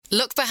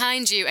Look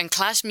Behind You and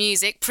Clash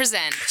Music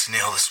present. Let's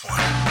nail this one.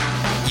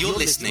 You're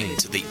listening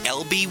to the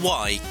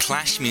LBY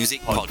Clash Music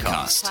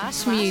Podcast.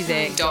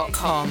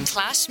 ClashMusic.com.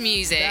 Clash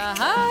Music.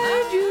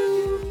 Behind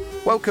you.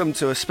 Welcome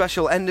to a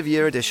special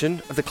end-of-year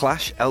edition of the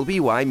Clash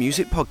LBY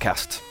Music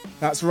Podcast.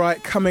 That's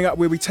right, coming up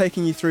we'll be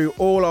taking you through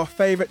all our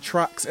favourite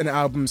tracks and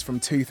albums from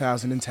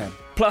 2010.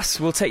 Plus,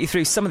 we'll take you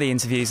through some of the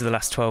interviews of the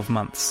last 12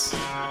 months.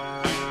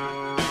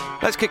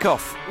 Let's kick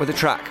off with a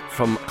track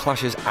from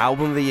Clash's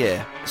album of the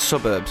year,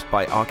 Suburbs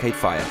by Arcade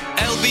Fire.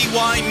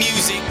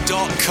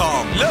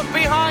 LBYmusic.com. Look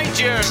behind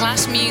you.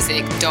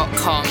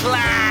 ClashMusic.com.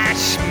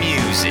 Clash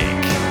Music.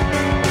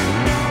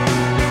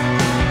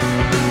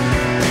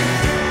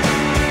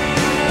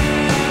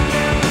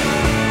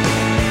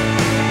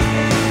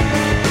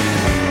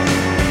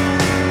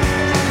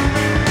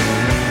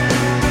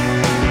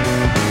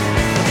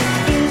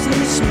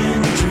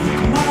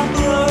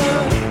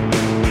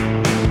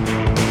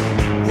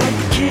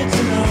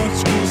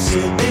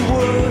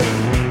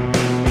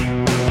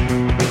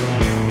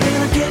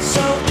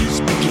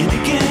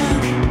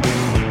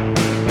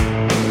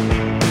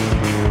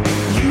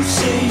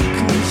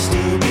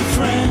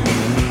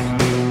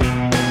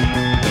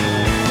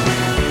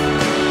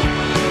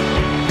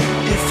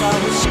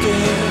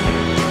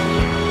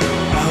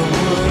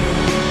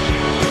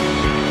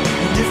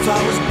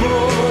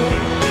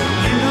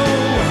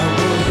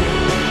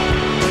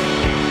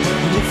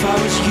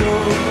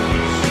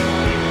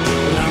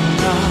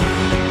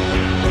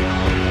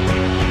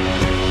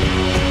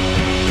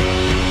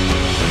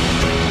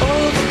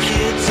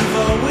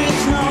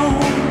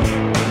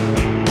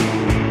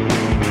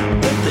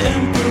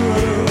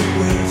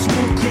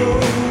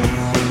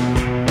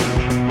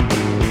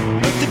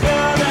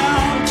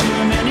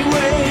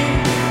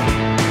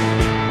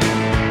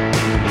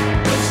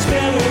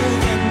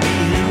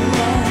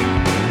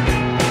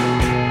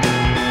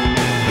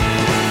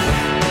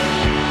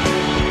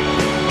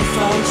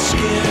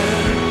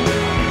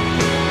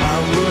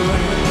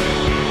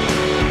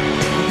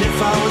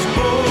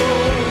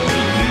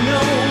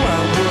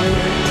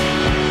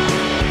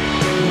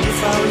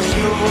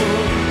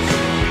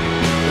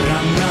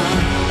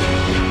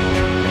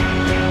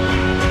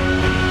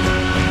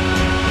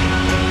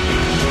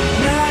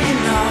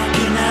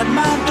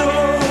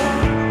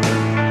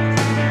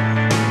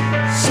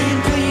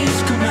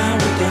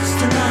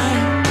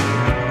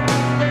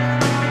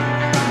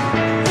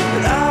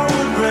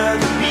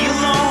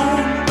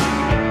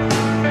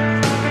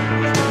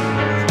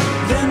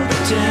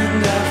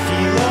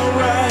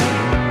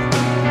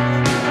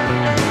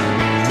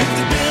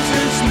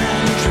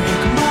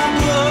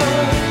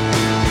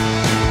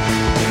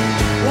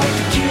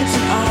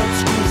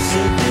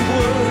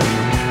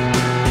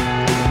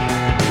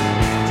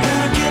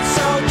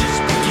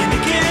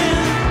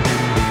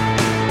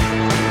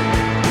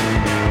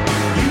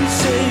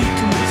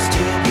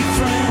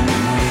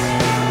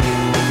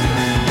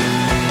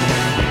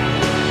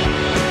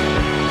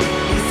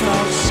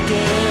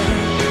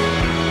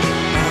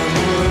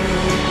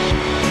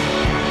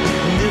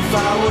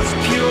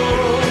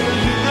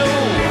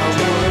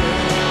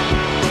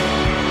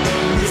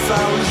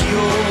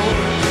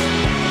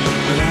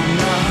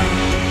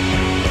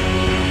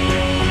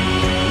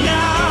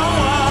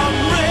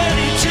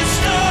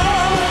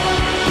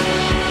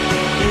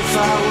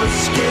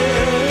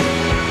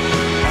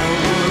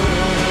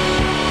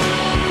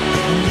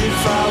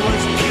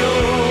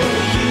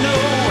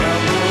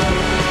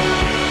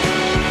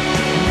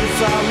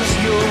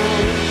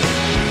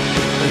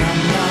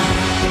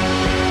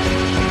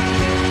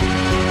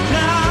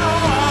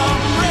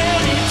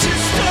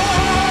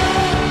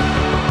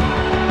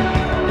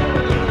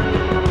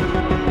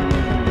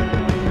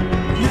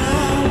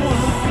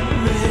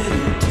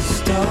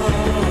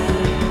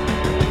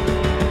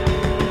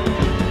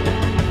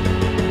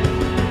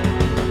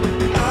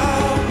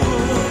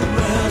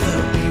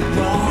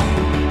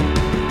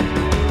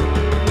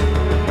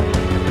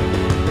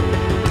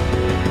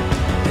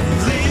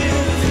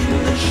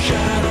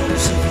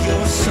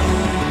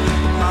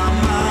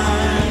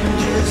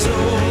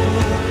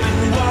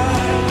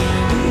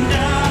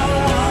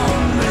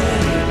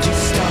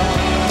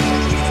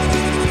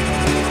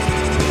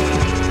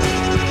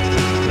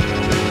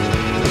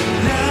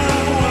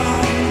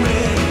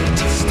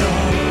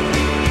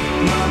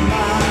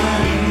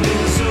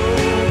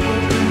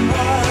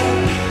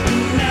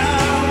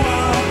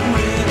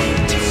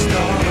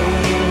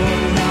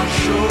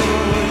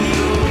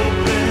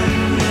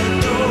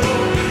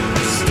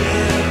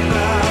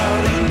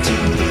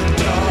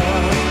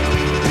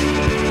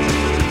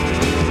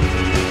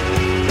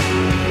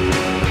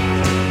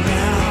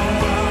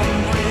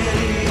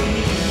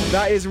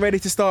 Is Ready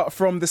to Start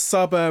from The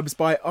Suburbs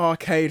by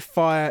Arcade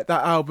Fire.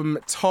 That album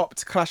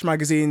topped Clash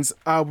Magazine's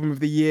Album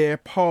of the Year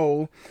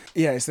poll.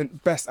 Yeah, it's the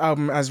best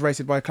album as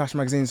rated by Clash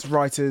Magazine's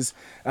writers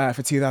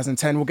for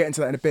 2010. We'll get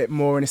into that in a bit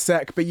more in a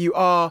sec. But you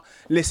are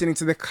listening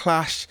to the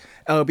Clash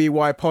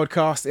LBY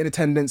podcast. In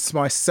attendance,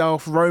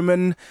 myself,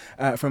 Roman,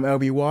 from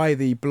LBY,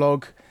 the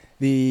blog,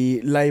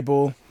 the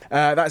label,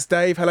 That's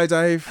Dave. Hello,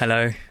 Dave.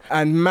 Hello.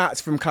 And Matt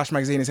from Clash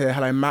Magazine is here.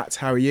 Hello, Matt.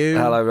 How are you?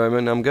 Hello,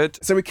 Roman. I'm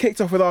good. So we kicked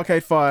off with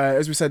Arcade Fire.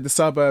 As we said, The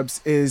Suburbs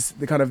is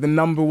the kind of the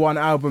number one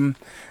album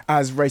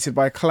as rated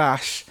by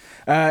Clash.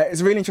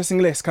 It's a really interesting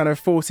list, kind of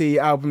 40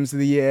 albums of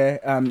the year.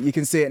 You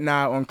can see it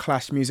now on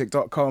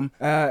clashmusic.com.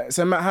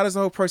 So Matt, how does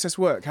the whole process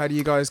work? How do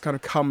you guys kind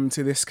of come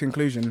to this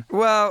conclusion?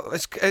 Well,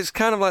 it's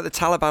kind of like the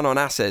Taliban on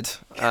acid.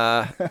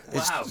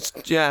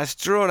 It's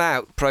drawn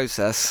out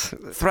process.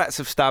 Threats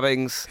of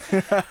stabbings,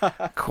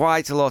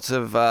 quite a lot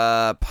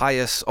of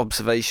pious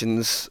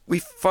observations. We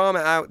farm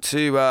it out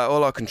to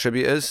all our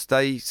contributors.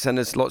 They send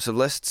us lots of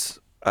lists.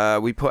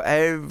 We put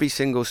every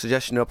single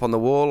suggestion up on the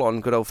wall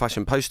on good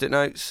old-fashioned post-it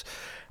notes.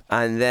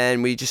 And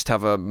then we just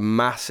have a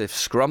massive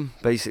scrum,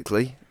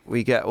 basically.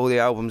 We get all the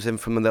albums in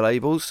from the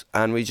labels,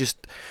 and we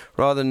just,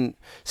 rather than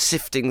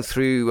sifting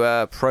through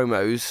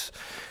promos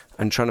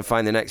and trying to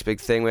find the next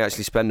big thing, we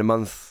actually spend a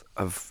month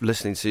of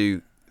listening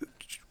to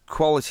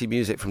quality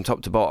music from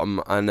top to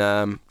bottom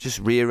and just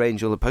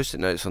rearrange all the post-it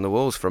notes on the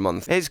walls for a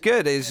month. It's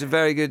good. It's a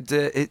very good...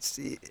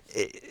 It's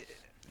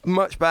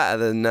much better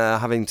than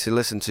having to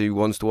listen to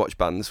ones to watch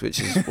bands, which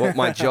is what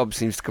my job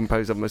seems to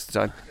compose of most of the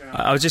time.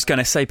 I was just going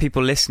to say,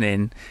 people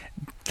listening,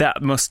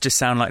 that must just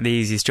sound like the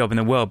easiest job in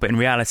the world, but in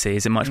reality,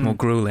 is it much more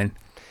grueling?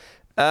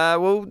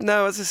 Well,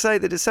 no, as I say,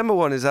 the December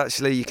one is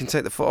actually, you can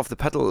take the foot off the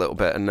pedal a little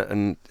bit,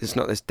 and it's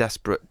not this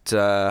desperate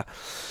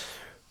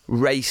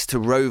race to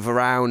rove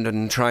around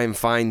and try and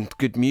find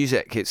good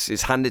music.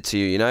 It's handed to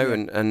you, you know,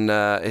 and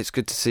it's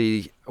good to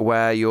see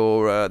where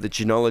your the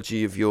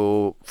genealogy of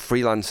your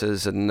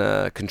freelancers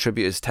and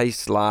contributors'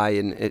 tastes lie,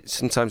 and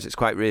sometimes it's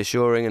quite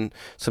reassuring, and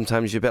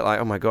sometimes you're a bit like,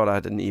 oh my god,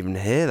 I didn't even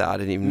hear that, I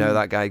didn't even know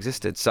that guy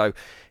existed. So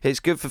it's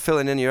good for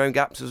filling in your own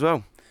gaps as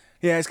well.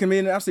 Yeah, it's going to be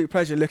an absolute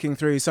pleasure looking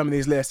through some of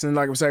these lists, and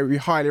like I say, we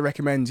highly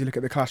recommend you look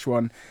at the Clash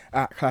one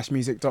at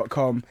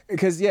clashmusic.com,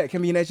 because it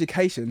can be an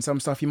education. Some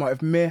stuff you might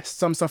have missed,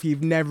 some stuff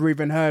you've never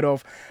even heard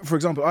of. For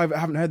example, I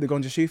haven't heard the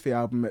Gonja Shufi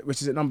album,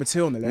 which is at number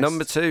 2 on the list.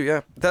 Number 2, yeah.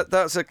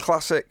 That's a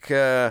classic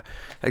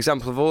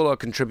example of all our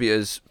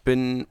contributors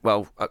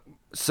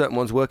certain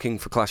ones working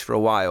for Clash for a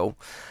while,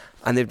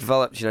 and they've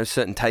developed,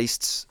 certain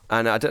tastes.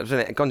 And I don't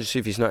think Gonja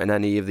Shufi's not in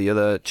any of the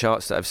other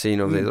charts that I've seen,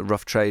 or the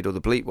Rough Trade or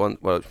the Bleat one.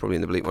 Well, it's probably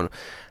in the Bleat one.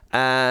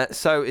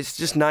 So it's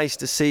just nice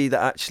to see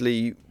that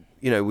actually,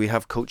 we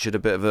have cultured a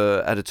bit of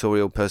a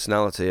editorial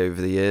personality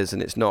over the years,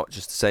 and it's not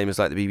just the same as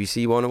like the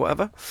BBC one or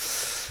whatever.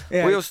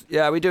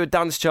 Yeah. We do a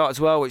dance chart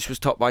as well, which was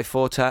topped by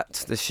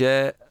Fortet this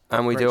year.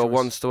 And we do a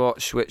Ones to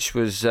Watch, which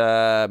was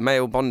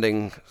Male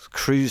Bonding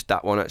cruised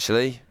that one,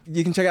 actually.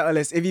 You can check out the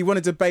list. If you want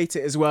to debate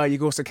it as well,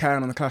 you also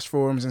can on the Clash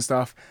forums and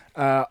stuff.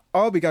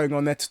 I'll be going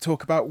on there to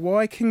talk about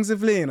why Kings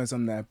of Leon is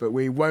on there, but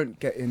we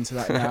won't get into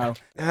that now.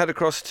 Head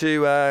across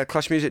to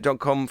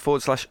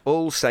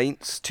clashmusic.com/All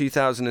Saints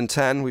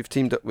 2010. We've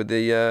teamed up with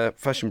the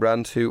fashion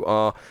brand, who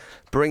are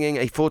bringing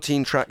a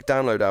 14-track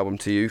download album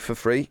to you for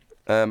free.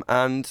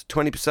 And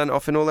 20%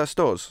 off in all their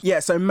stores. Yeah,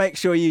 so make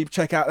sure you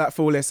check out that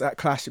full list at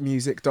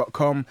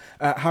clashmusic.com.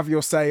 Have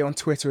your say on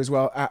Twitter as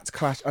well, at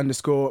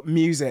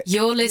 @clash_music.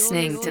 You're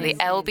listening to the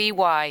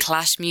LBY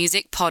Clash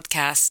Music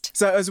Podcast.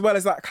 So as well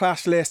as that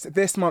Clash list,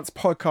 this month's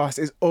podcast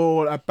is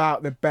all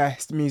about the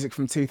best music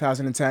from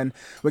 2010.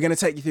 We're going to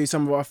take you through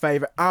some of our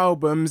favourite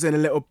albums in a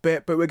little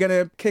bit, but we're going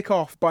to kick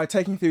off by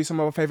taking through some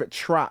of our favourite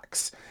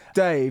tracks.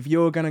 Dave,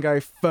 you're going to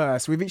go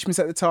first. We've each been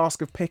set the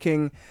task of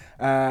picking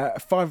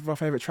 5 of our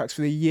favourite tracks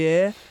for the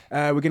year.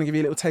 We're going to give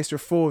you a little taster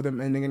of 4 of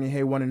them, and you're going to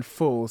hear one in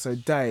full. So,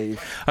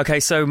 Dave. Okay,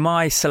 so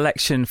my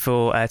selection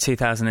for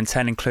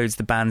 2010 includes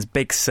the bands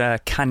Big Sur,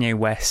 Kanye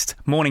West,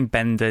 Morning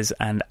Benders,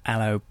 and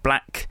Aloe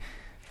Black.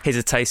 Here's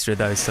a taster of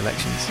those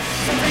selections.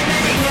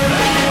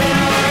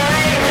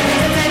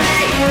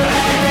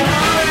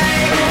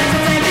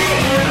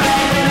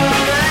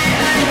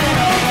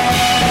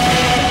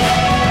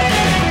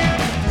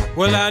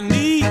 Well, I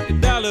need a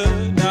dollar,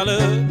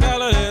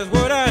 that's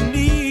what I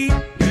need.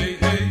 Hey,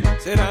 hey.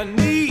 Said I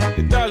need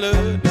a dollar,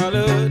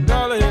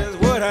 that's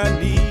what I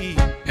need.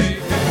 Hey,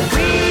 hey.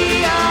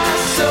 We are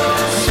so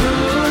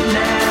smooth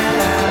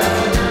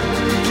now.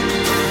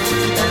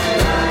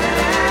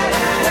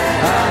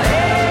 Our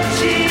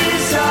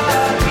edges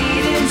are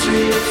beating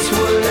trips,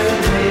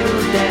 swirling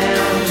middle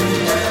down.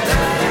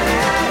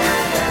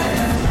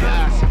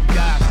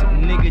 Gossip,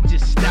 nigga,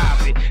 just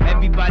stop it.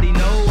 Everybody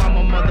know I'm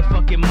a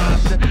motherfucking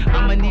monster.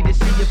 I'ma need a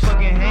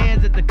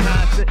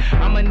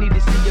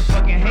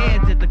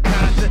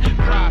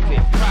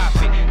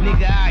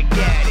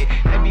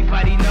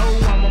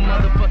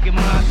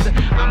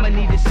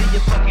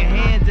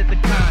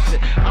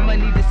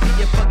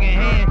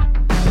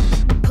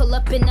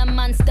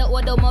the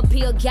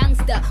automobile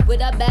gangster with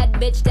a bad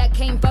bitch that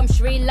came from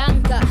Sri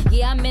Lanka.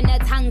 Yeah, I'm in a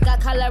tanka,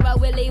 color a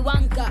Willy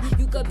Wonka.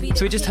 You could be.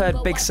 So we just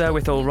heard Big Sur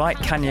with All Right,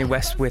 Kanye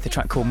West with a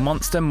track called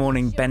Monster,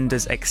 Morning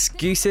Benders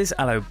Excuses,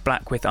 Aloe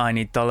Black with I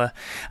Need Dollar,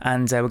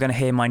 and we're going to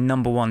hear my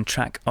number one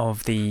track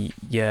of the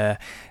year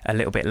a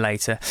little bit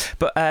later.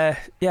 But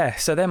yeah,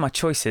 so they're my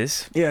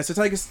choices. Yeah, so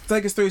take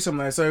us through some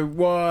there. So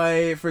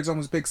why, for example,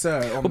 is Big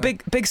Sur? Well,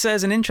 Big Sur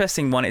is an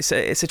interesting one. It's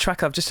a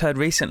track I've just heard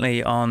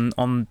recently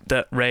on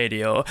the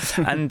radio,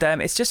 and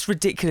it's just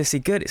ridiculously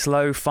good. It's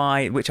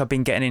lo-fi, which I've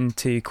been getting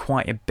into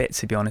quite a bit,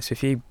 to be honest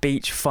with you.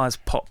 Beach fuzz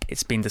pop,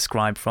 it's been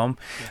described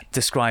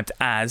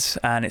as,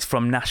 and it's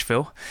from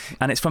Nashville,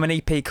 and it's from an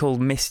EP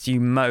called Missed You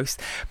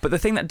Most. But the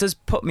thing that does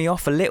put me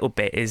off a little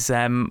bit is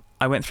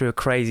I went through a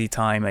crazy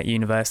time at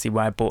university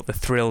where I bought the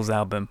Thrills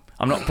album.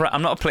 I'm not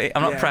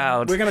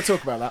proud. We're going to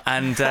talk about that.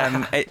 And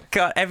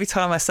every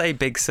time I say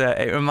Big Sur,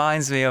 it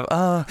reminds me of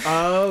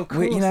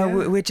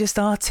we're just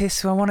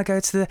artists. I want to go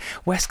to the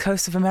west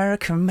coast of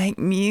America and make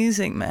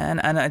music, man.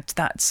 And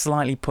that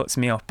slightly puts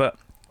me off. But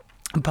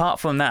apart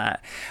from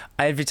that,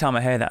 every time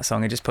I hear that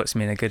song, it just puts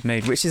me in a good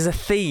mood, which is a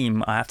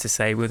theme, I have to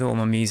say, with all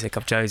my music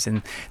I've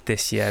chosen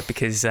this year,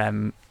 because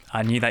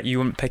I knew that you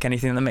wouldn't pick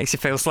anything that makes you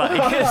feel slightly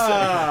good,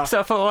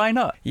 so I thought, why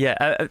not?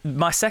 Yeah,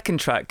 my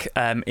second track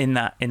in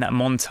that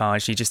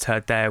montage you just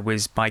heard there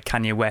was by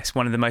Kanye West,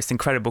 one of the most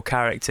incredible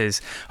characters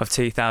of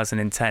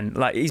 2010.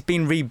 Like, he's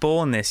been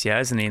reborn this year,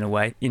 hasn't he, in a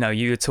way? You know,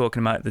 you were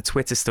talking about the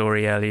Twitter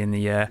story early in the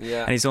year,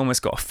 and he's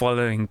almost got a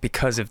following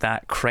because of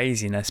that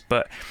craziness.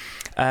 But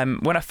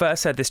when I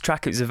first heard this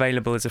track, it was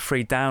available as a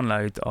free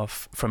download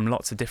from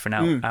lots of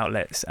different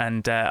outlets,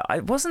 and I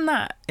wasn't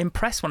that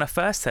impressed when I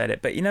first heard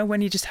it. But you know,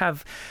 when you just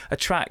have a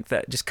track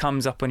that just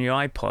comes up on your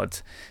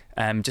iPod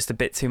just a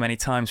bit too many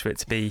times for it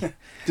to be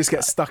just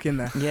get stuck in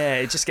there. Yeah,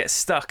 it just gets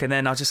stuck, and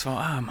then I just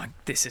thought, oh my,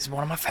 this is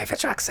one of my favourite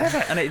tracks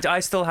ever, and I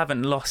still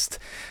haven't lost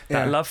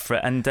that love for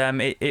it. And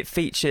it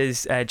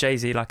features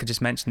Jay-Z, like I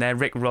just mentioned there,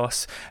 Rick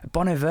Ross,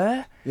 Bon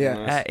Iver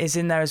is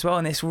in there as well,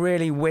 and this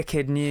really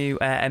wicked new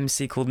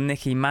MC called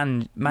Nicki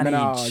Minaj.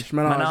 Nicki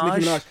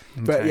Minaj.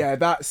 But yeah,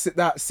 that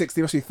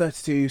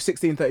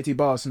 1632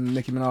 bars from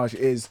Nicki Minaj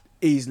is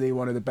easily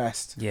one of the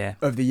best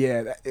of the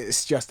year.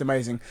 It's just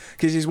amazing,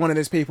 because she's one of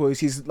those people,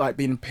 she's like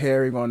been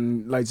appearing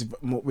on loads of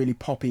more really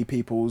poppy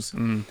people's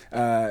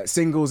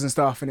singles and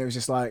stuff, and it was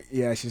just like,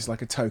 yeah, she's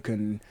like a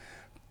token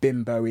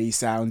bimbo-y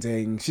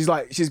sounding. She's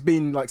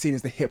been like seen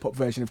as the hip hop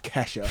version of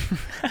Kesha,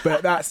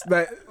 but that's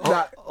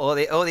or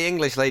the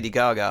English Lady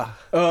Gaga.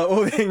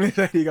 Or the English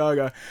Lady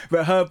Gaga.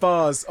 But her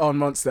bars on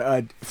Monster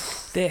are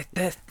they're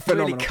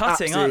phenomenal. really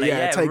cutting, absolutely,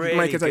 aren't they? really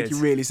make it take you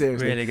really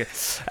seriously. Really good.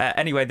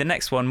 Anyway, the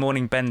next one,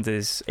 Morning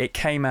Benders, it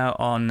came out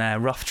on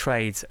Rough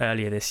Trade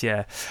earlier this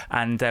year,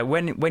 and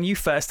when you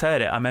first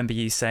heard it, I remember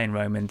you saying,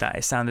 Roman, that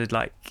it sounded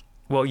like,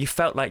 well, you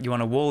felt like you were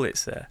on a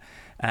Wurlitzer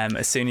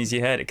as soon as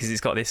you heard it, because it's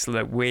got this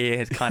like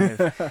weird kind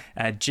of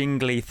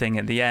jingly thing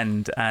at the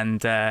end,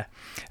 and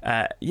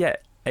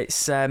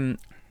it's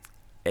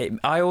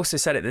I also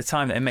said at the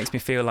time that it makes me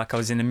feel like I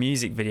was in a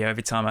music video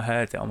every time I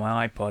heard it on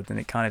my iPod, and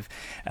it kind of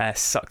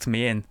sucked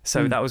me in.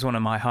 So that was one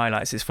of my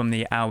highlights. It's from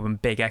the album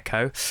Big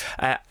Echo.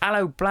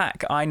 Aloe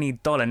Black, I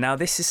Need Dollar. Now,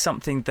 this is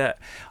something that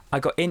I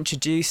got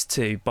introduced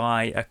to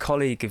by a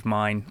colleague of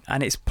mine,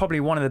 and it's probably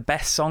one of the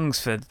best songs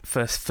for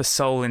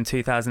soul in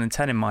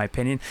 2010, in my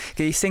opinion.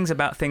 He sings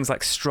about things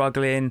like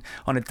struggling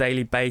on a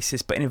daily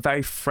basis, but in a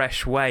very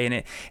fresh way,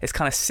 and it's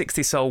kind of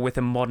 60s soul with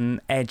a modern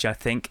edge, I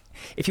think.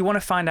 If you want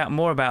to find out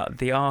more about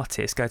the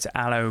artist, go to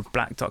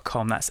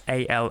aloeblack.com. That's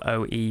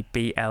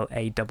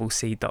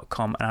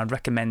ALOEBLACC.com, and I'd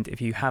recommend,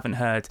 if you haven't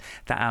heard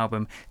that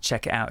album,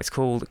 check it out. It's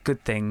called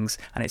Good Things,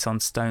 and it's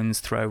on Stone's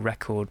Throw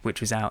Record, which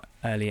was out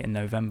earlier in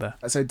November.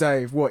 So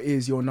Dave, what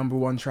is your number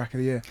one track of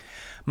the year?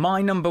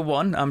 My number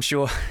one, I'm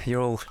sure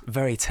you're all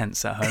very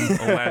tense at home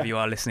or wherever you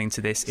are listening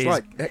to this, it's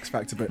like X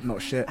Factor but not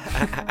shit.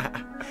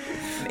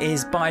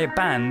 Is by a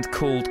band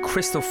called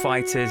Crystal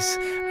Fighters,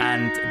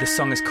 and the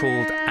song is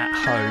called At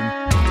Home.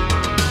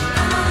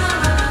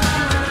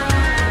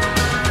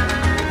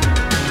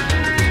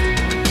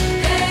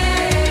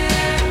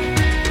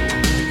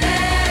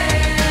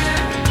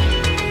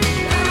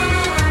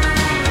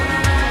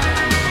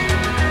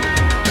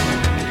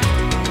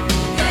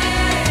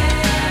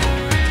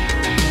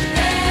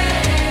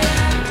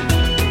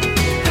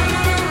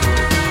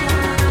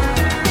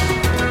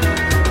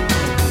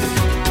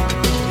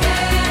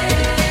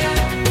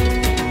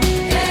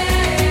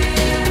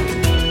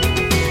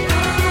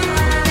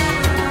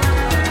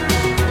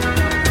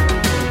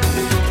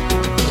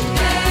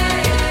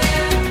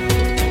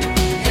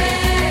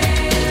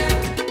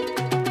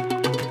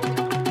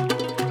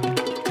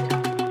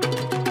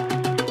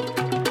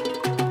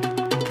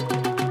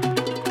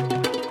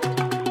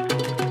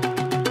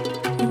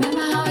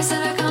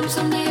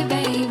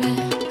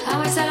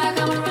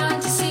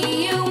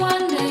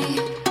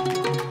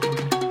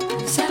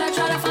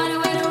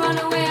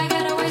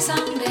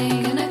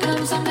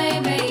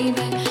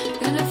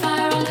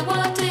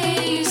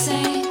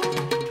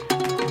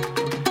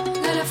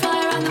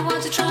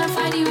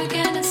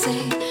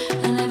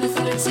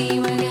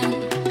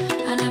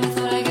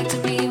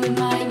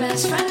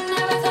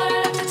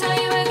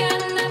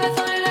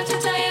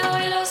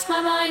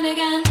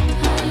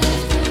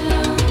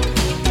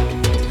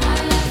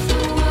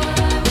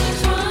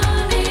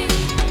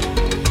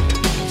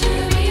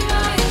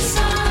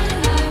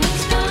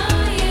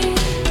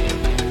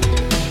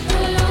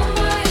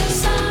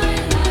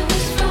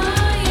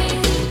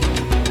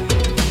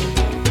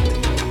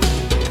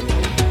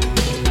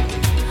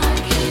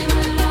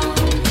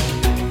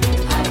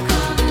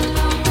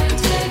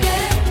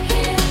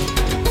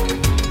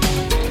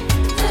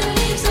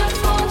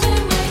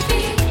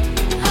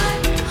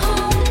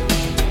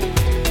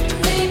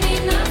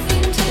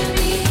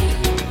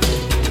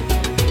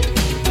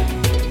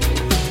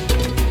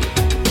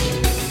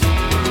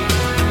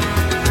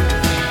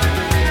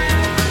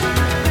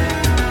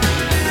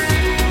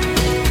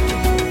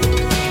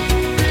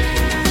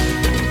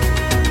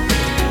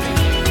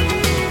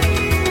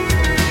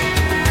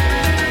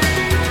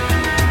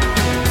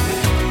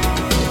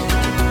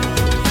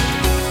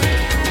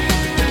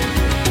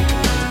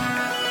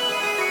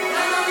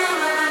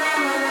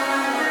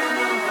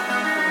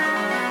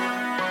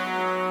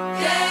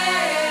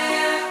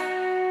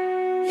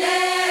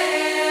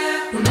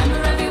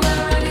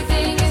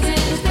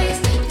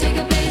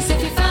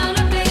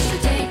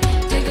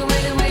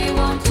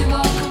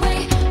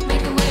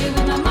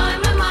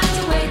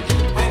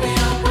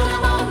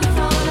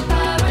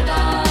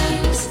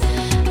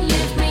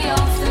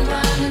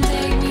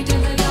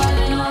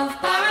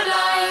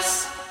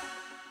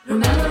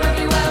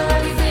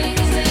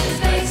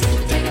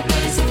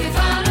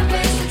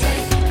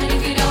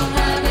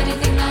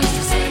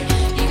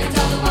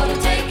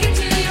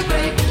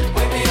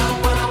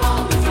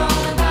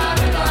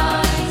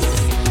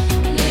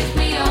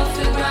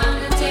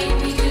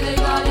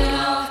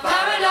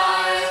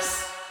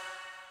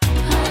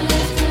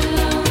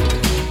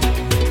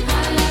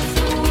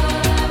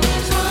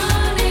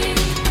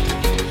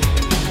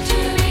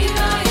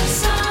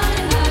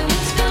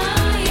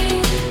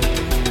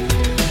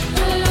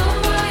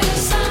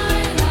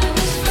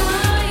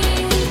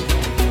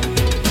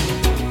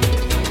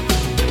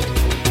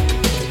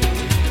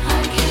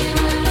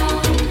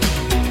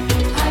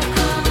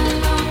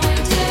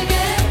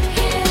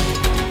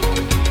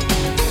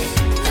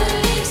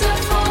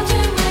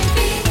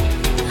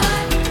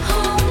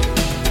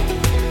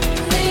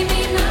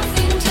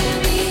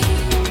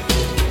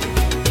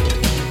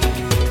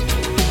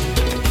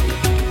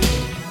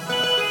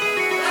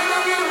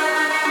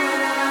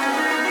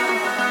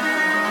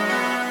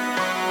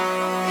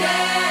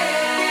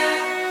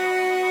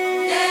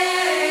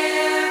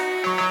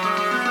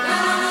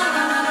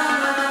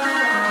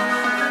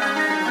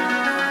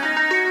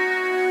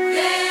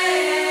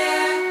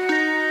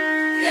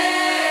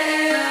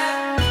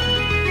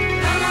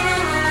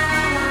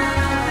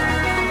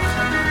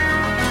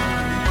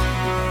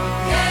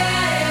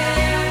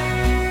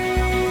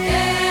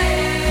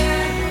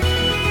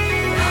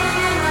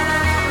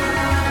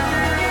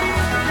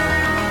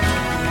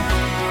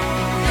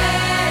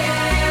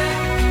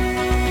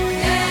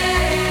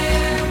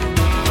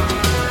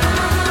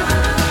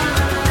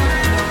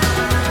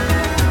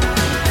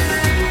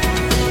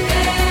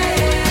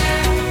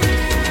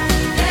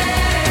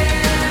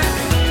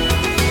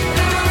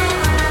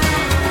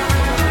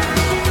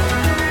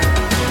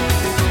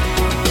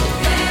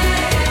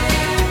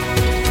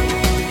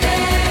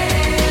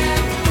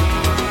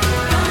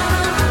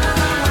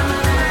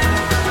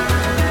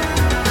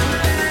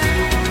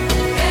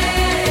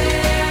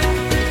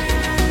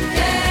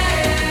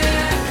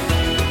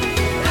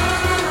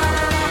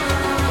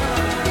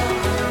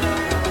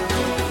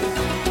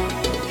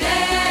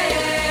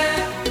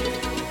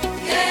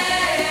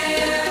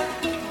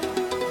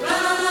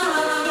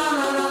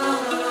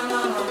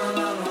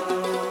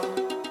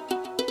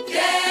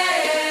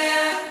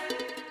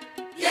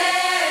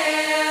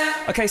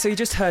 Okay, so you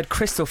just heard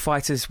Crystal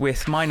Fighters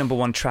with my number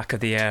one track of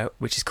the year,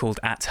 which is called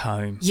At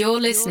Home. You're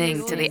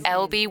listening to the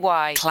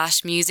LBY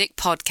Clash Music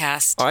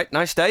Podcast. All right,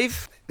 nice,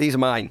 Dave. These are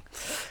mine.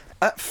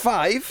 At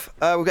 5,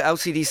 we've got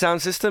LCD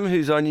Sound System,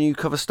 who's our new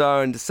cover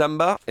star in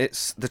December.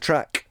 It's the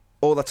track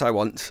All That I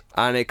Want,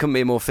 and it couldn't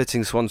be a more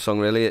fitting swan song,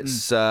 really.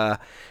 It's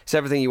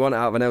everything you want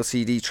out of an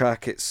LCD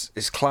track.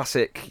 It's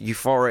classic,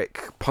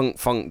 euphoric, punk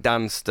funk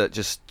dance that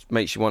just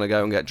makes you want to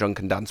go and get drunk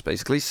and dance,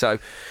 basically. So,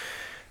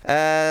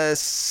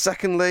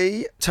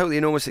 secondly, Totally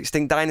Enormous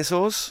Extinct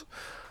Dinosaurs.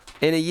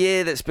 In a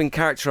year that's been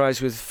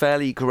characterised with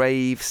fairly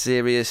grave,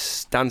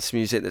 serious dance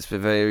music that's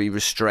been very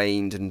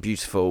restrained and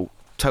beautiful,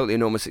 Totally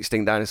Enormous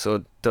Extinct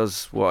Dinosaur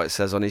does what it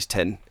says on his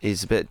tin.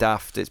 It's a bit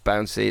daft, it's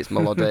bouncy, it's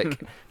melodic,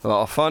 a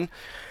lot of fun.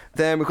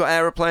 Then we've got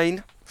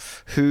Aeroplane,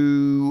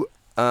 who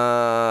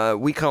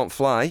We Can't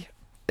Fly.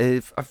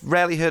 I've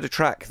rarely heard a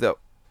track that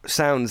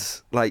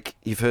sounds like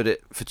you've heard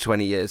it for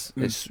 20 years.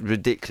 It's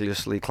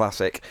ridiculously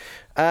classic.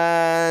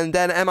 And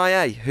then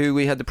MIA, who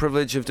we had the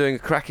privilege of doing a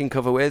cracking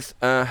cover with.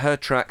 Her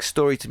track,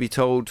 Story to be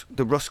Told,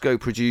 the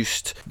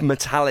Rusko-produced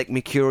metallic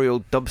mercurial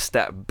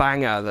dubstep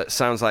banger that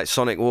sounds like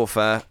Sonic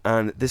Warfare.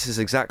 And this is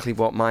exactly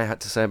what Maya had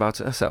to say about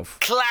it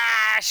herself.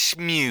 Clash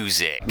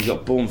Music. We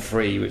got Born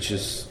Free, which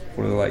is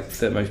one of the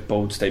third most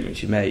bold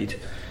statements you made.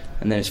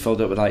 And then it's followed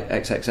up with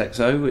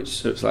XXXO,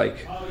 which looks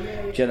like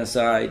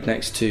genocide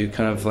next to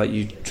kind of like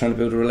you trying to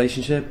build a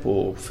relationship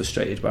or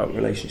frustrated about a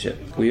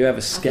relationship. Were you ever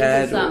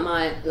scared? It's like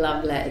my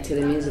love letter to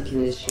the music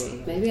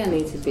industry. Maybe I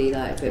need to be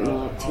a bit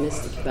more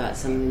optimistic about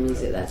some of the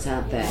music that's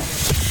out there.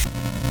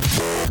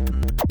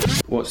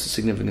 What's the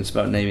significance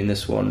about naming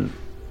this one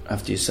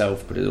after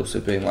yourself, but it also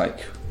being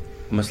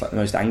almost like the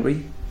most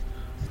angry?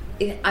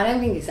 I don't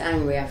think it's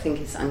angry, I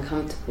think it's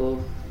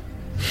uncomfortable.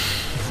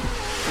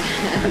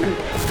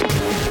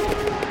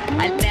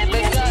 I never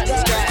got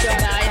struck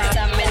by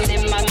something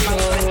in my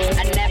code.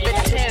 I never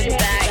turned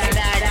back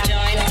that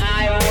joint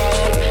I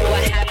rolled.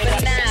 What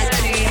happened now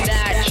to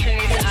that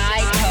truth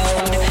I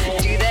told?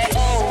 Do they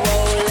all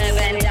roll, live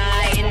and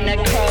die in the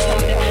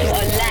cold?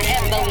 All I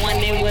ever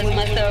wanted was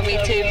my story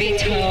to be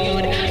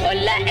told.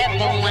 All I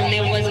ever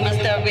wanted was my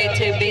story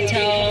to be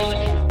told.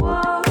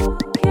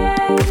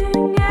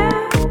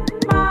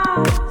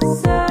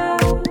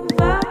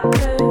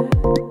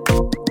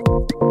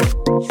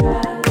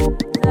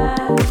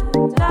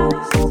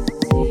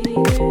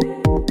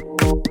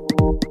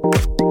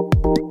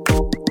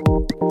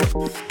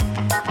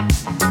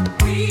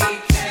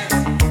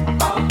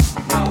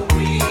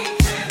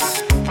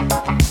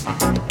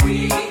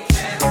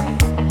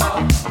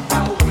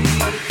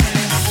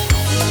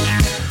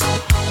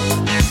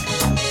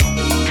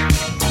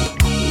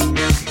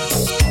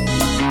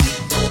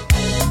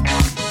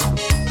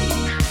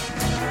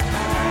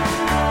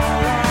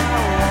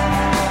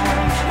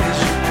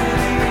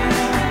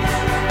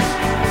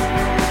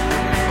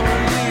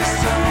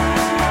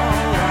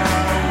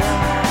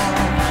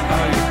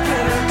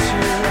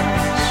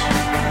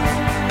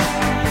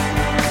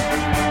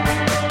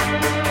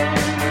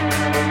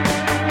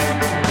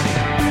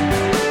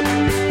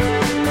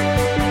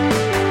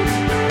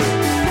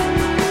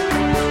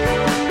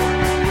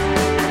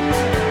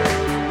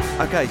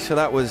 Okay, so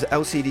that was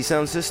LCD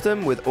Sound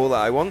System with All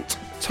That I Want,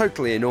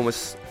 Totally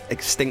Enormous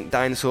Extinct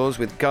Dinosaurs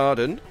with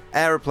Garden,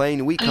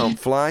 Aeroplane, We Can't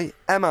Fly,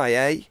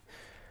 MIA,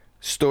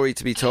 Story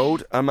to be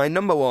Told, and my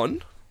number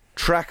one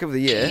track of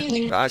the year,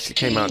 that actually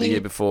came out the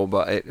year before,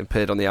 but it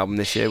appeared on the album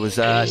this year, was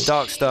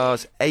Dark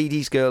Star's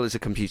 80s Girl is a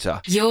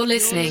Computer. You're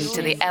listening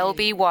to the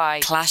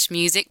LBY Clash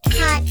Music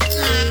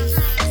Podcast.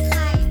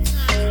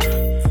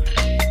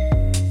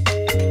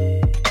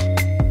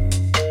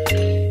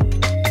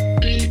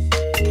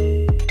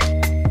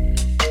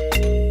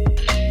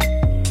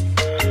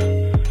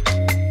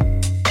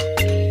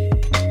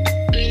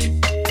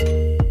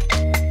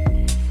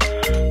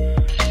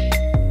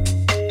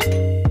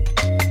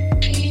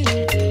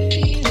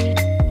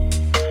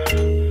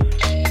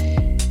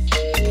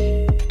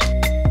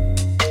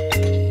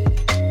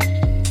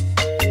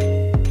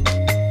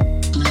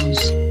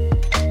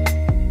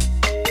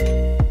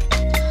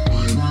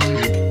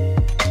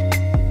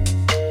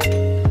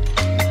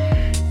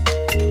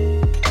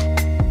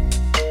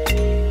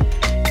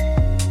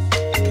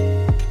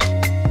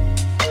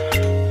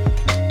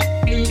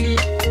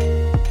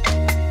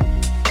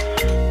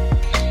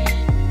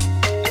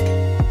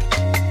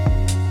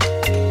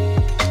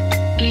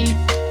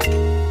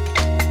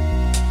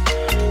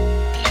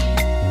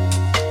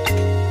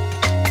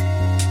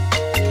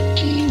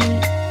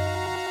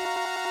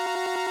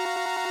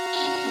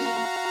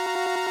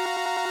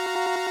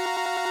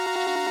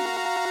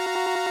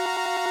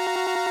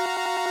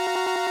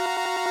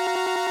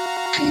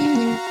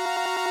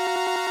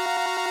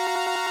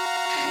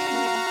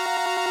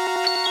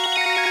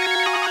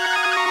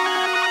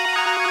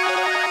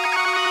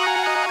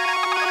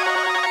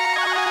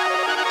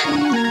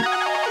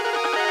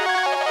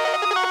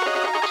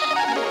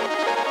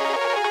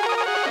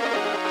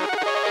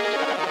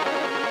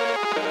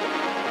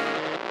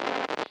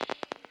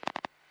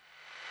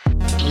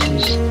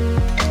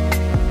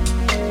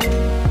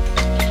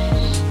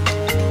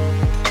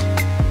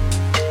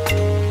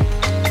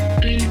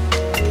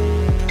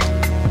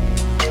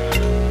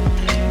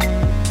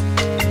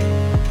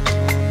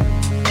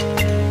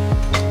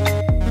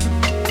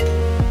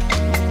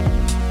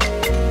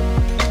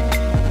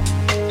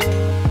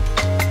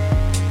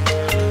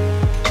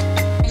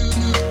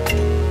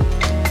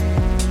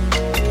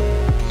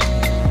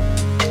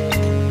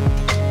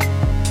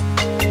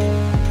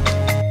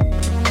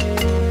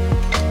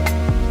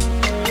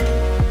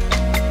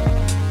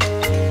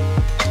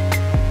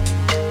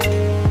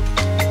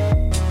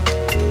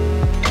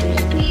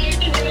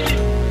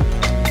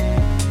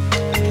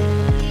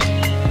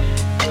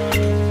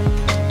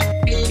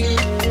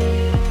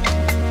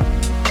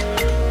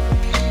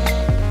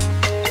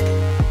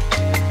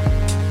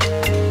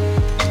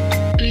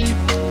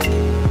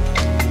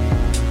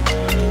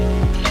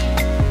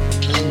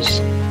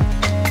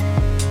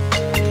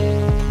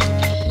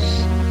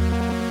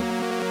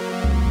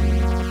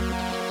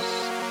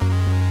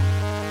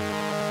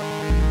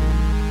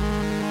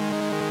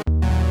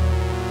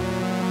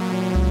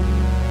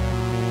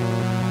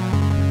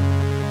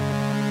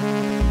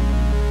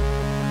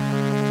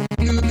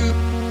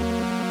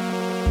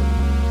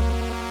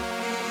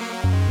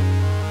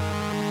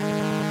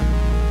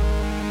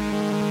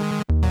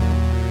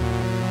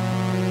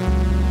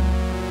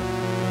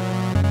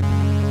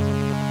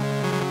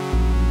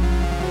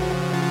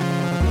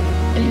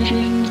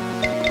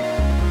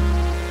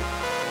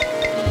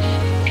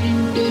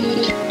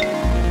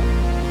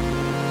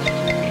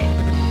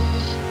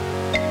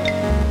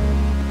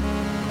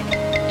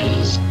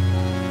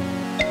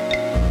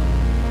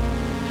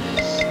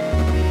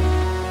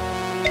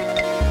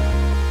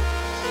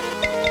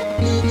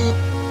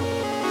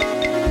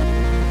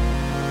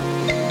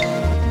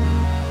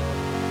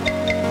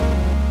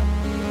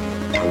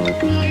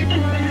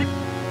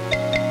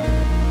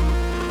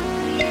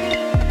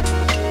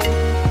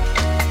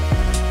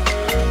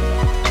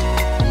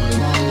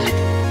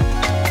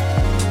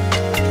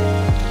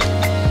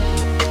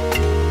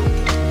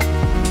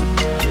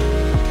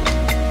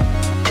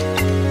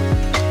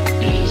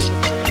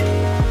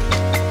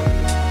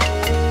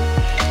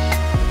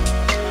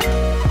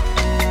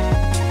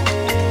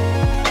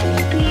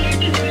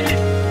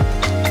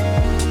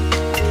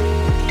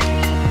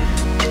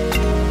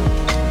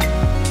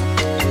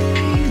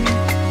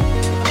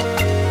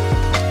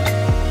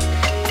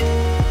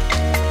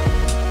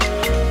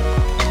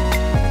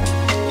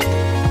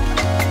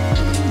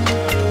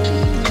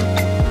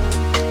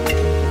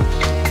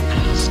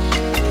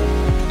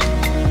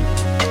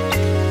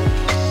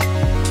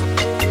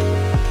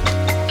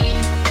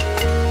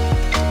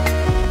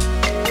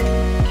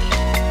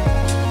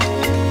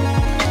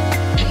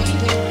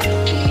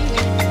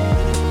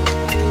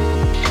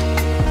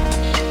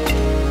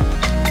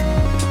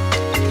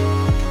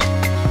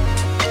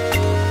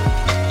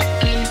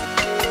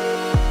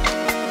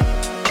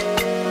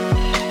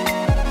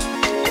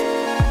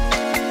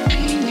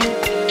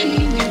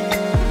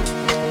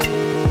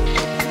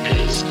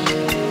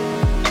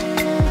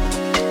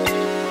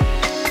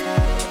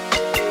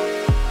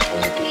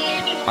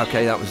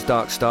 Okay, that was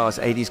Dark Star's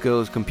 80s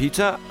Girls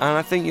Computer, and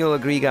I think you'll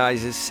agree,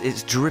 guys,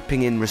 it's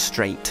dripping in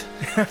restraint.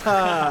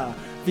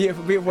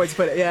 Beautiful way to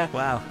put it, yeah.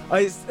 Wow.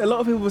 A lot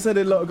of people said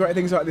a lot of great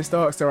things about this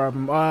Dark Star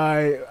album.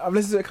 I've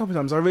listened to it a couple of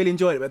times. I really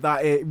enjoyed it,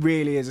 but it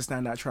really is a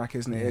standout track,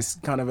 isn't it? It's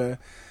kind of a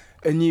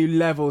new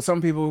level.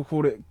 Some people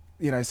call it,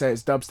 say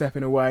it's dubstep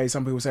in a way.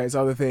 Some people say it's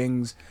other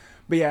things.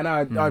 But yeah,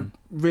 no, I'm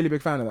really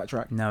big fan of that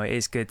track. No, it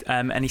is good.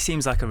 And he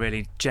seems like a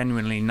really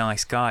genuinely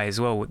nice guy as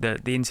well.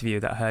 The interview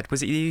that I heard,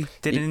 was it you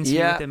did an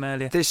interview with him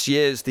earlier? This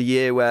year's the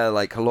year where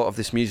like a lot of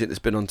this music that's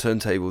been on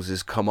turntables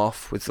has come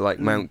off with like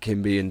Mount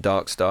Kimby and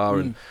Dark Star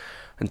and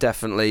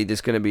definitely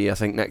there's going to be, I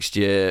think, next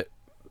year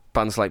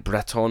bands like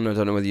Breton. I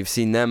don't know whether you've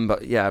seen them,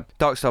 but yeah,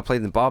 Dark Star played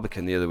in the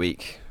Barbican the other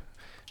week,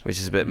 which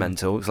is a bit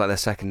mental. It's like their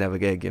second ever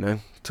gig,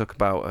 Took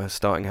about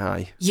starting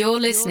high. You're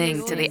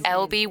listening to the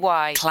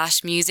LBY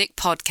Clash Music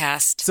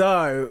Podcast.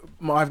 So,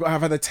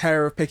 I've had the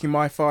terror of picking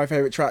my 5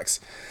 favourite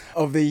tracks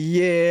of the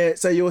year.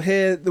 So you'll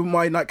hear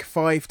my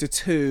 5 to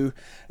 2,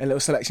 a little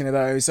selection of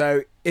those.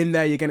 So in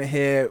there you're going to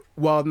hear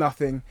Wild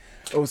Nothing,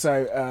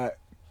 also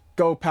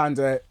Gold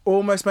Panda,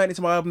 almost made it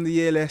to my album of the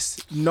year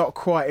list, not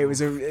quite. It's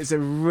a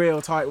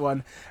real tight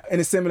one. In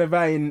a similar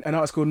vein, an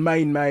artist called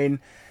Main, kind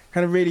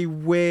of really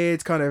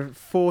weird, kind of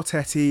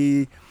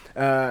fortet-y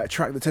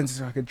track that turns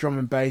into like a drum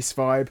and bass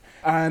vibe.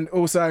 And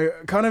also,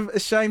 kind of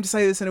ashamed to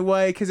say this in a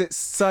way because it's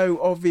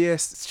so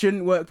obvious,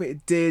 shouldn't work, but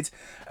it did.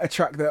 A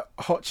track that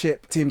Hot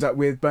Chip teams up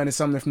with Bernard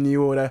Sumner from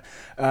New Order.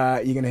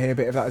 You're going to hear a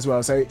bit of that as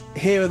well. So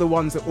here are the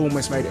ones that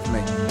almost made it for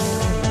me.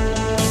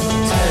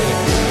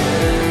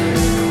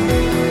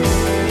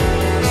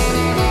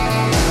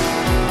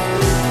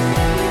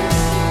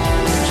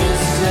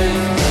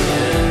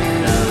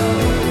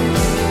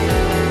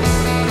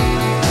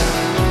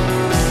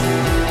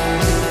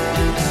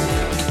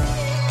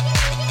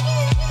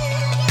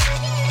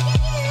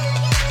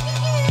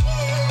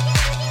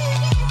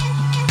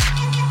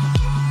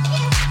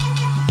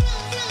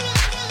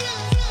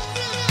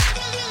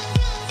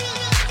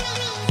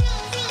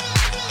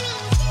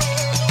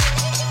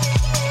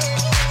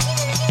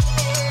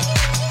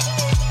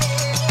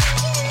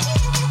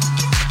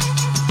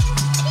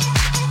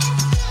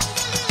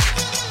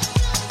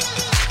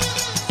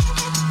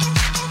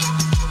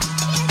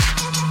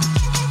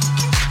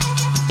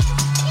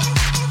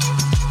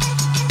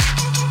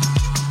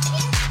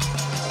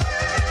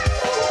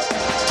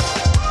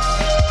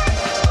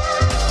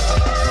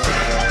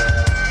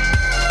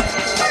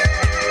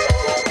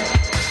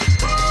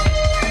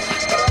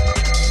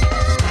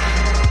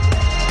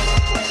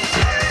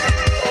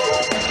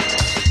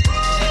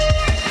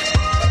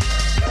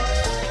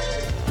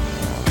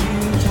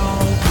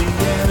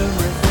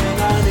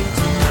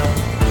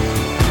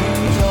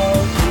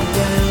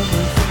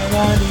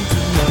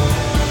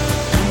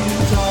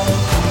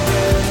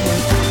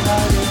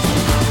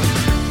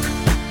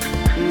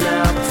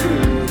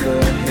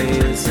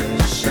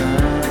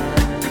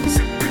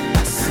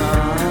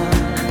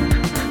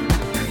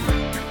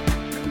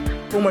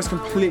 Almost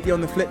completely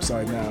on the flip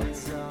side now.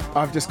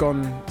 I've just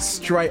gone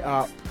straight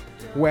up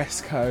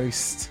West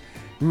Coast,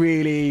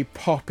 really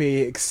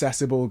poppy,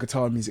 accessible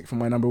guitar music for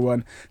my number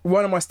one.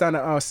 One of my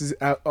standout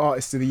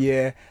artists of the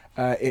year,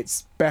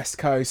 it's Best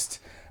Coast.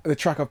 The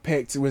track I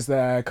picked was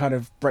their kind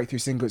of breakthrough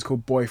single. It's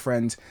called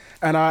Boyfriend.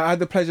 And I had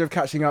the pleasure of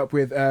catching up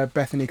with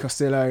Bethany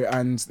Costello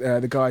and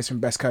the guys from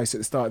Best Coast at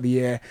the start of the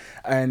year.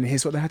 And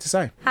here's what they had to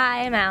say.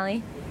 Hi, I'm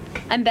Allie.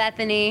 I'm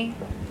Bethany.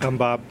 I'm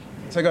Bob.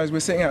 So guys, we're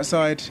sitting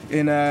outside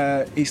in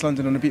East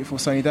London on a beautiful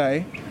sunny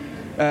day.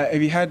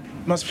 Have you had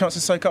much of a chance to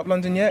soak up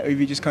London yet? Or have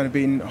you just kind of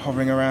been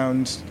hovering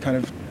around, kind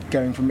of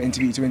going from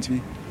interview to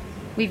interview?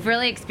 We've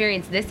really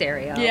experienced this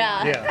area.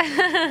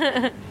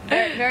 Yeah.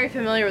 very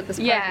familiar with this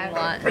parking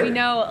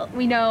lot.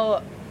 We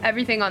know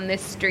everything on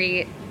this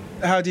street.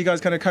 How do you guys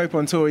kind of cope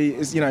on tour?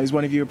 Is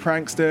one of you a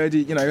prankster?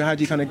 How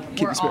do you kind of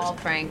keep the spirits? We're all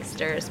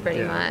pranksters,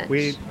 pretty much.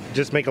 We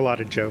just make a lot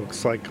of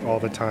jokes, like all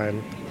the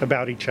time,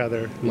 about each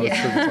other most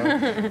of the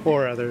time,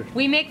 or other.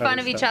 We make fun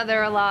of each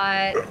other a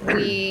lot.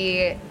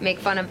 We make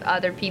fun of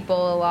other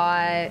people a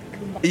lot.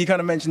 You kind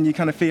of mentioned you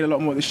kind of feel a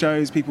lot more at the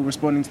shows, people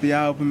responding to the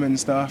album and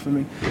stuff. I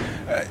mean,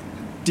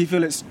 do you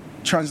feel it's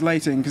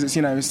translating because it's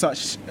it's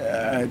such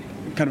kind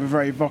of a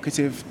very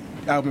evocative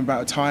album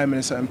about a time and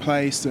a certain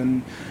place,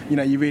 and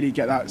you really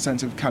get that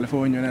sense of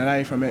California and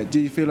LA from it. Do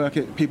you feel like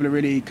people are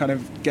really kind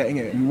of getting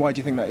it, and why do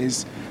you think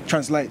that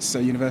translates so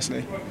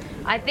universally?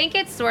 I think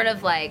it's sort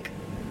of like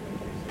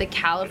the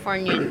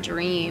California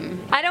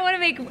dream. I don't want to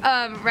make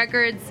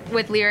records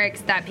with lyrics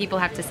that people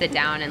have to sit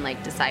down and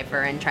like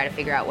decipher and try to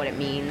figure out what it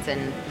means,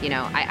 and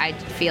I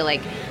feel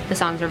like the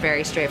songs are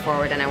very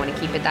straightforward and I want to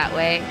keep it that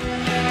way.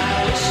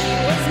 I wish he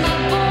was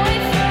my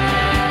boyfriend.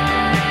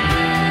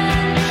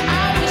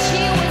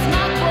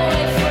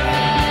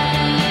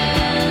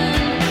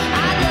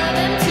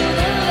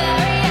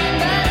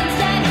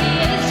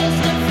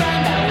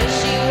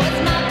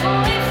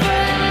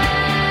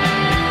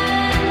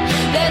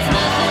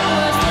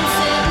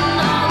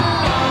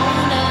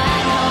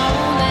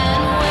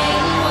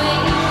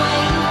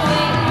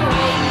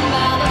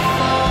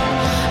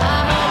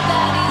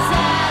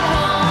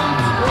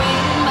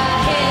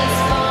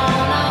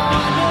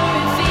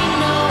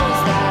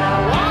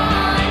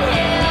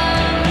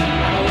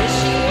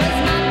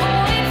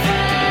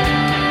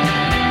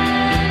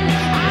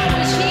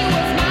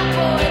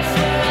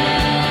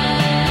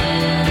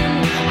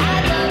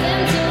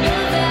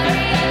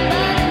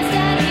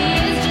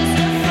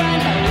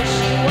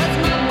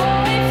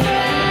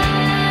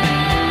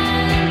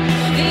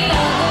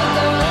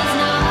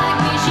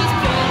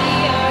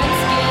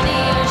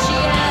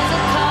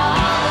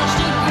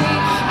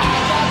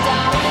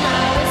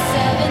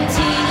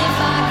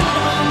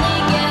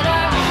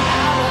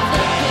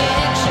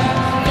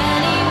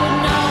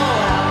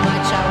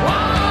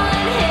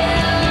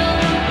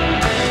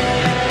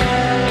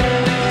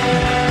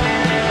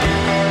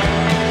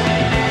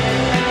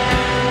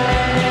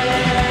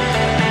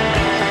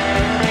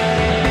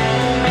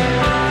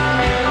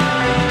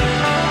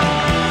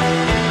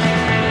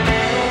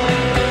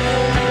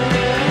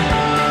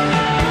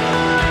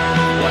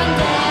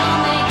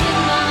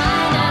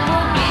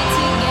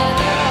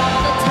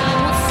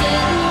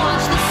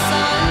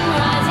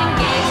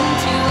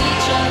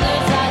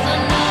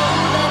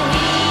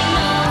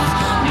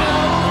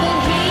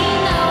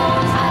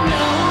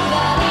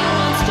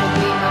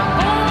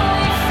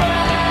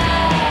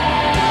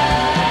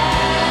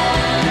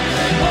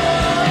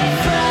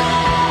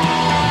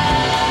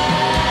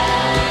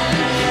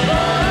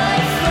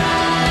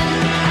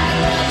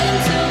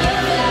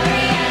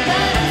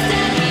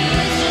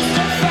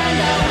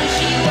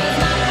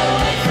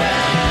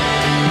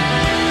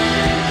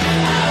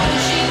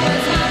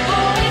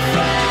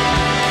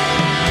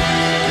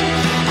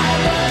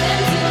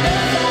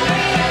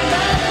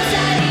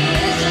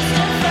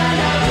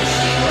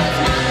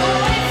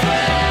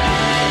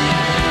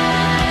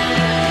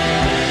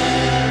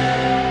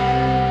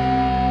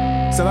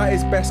 So that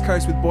is Best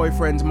Coast with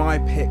Boyfriend, my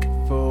pick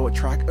for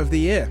track of the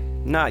year.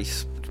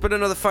 Nice. It's been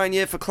another fine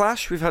year for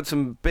Clash. We've had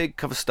some big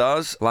cover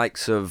stars,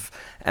 likes of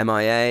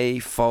MIA,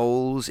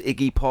 Foals,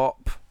 Iggy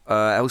Pop,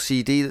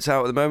 LCD that's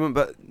out at the moment,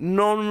 but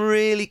none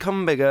really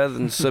come bigger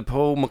than Sir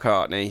Paul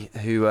McCartney,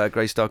 who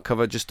graced our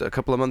cover just a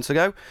couple of months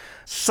ago.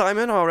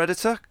 Simon, our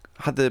editor,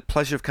 had the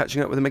pleasure of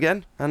catching up with him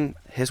again, and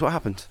here's what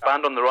happened.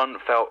 Band on the Run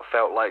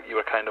felt like you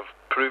were kind of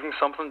proving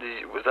something.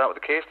 Was that the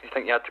case? Do you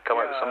think you had to come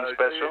out with something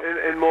special?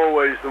 In more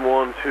ways than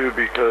one, too,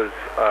 because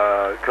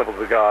a couple of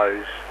the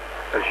guys,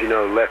 as you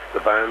know, left the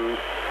band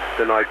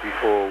the night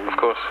before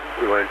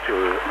we went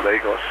to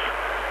Lagos.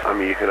 I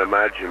mean, you can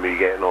imagine me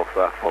getting off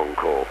that phone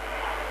call.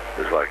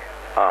 It was like,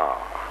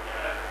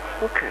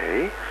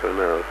 okay, so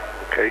now,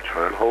 okay,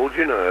 try and hold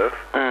your nerve,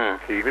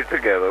 keep it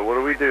together. What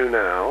do we do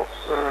now?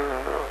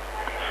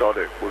 Sod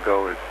it, we're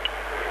going.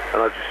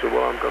 And I just said,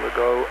 well, I'm going to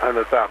go. And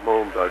at that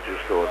moment, I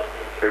just thought,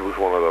 it was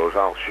one of those,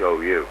 I'll show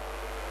you.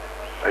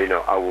 And, you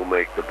know, I will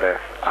make the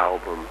best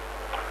album,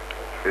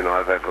 you know,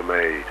 I've ever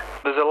made.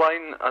 There's a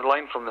line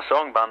from the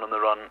song Band on the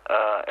Run,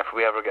 If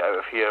We Ever Get Out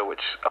of Here,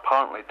 which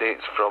apparently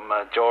dates from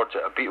George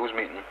at a Beatles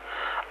meeting.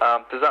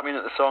 Does that mean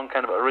that the song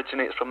kind of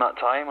originates from that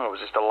time, or was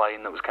it just a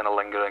line that was kind of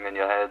lingering in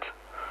your head?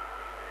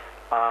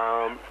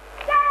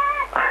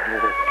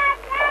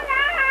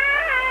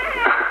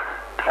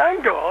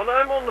 Hang on,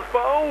 I'm on the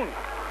phone.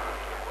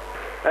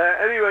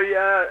 Anyway,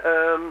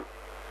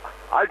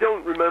 I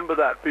don't remember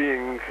that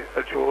being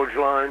a George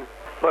line,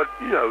 but,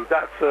 you know,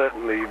 that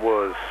certainly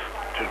was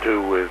to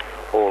do with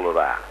all of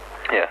that.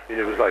 Yeah. You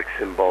know, it was like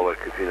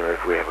symbolic of, you know,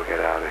 if we ever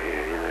get out of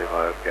here, you know, if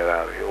I ever get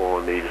out of here,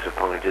 all I need is a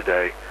pint a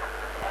day.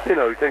 You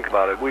know, think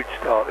about it, we'd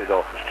started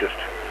off as just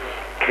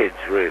kids,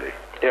 really.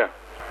 Yeah.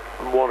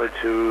 And wanted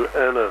to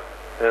earn a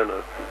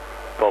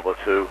bob or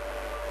two.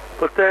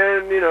 But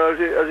then, you know,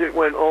 as it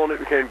went on, it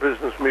became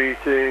business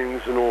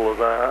meetings and all of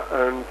that,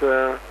 and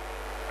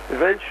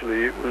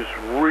eventually it was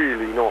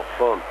really not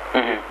fun.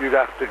 Mm-hmm. You'd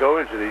have to go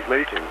into these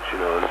meetings, you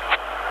know.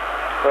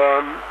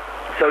 And,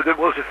 so there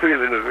was a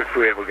feeling of if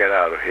we ever get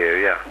out of here,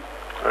 yeah.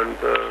 And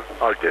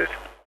I did.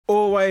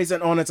 Always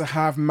an honour to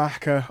have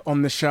Macca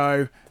on the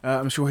show.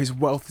 I'm sure his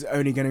wealth is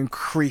only going to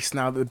increase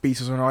now that the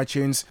Beatles are on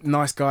iTunes.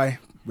 Nice guy.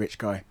 Rich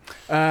guy.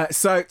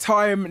 So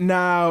time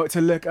now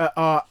to look at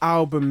our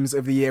albums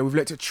of the year. We've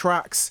looked at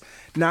tracks.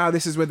 Now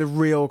this is where the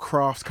real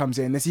craft comes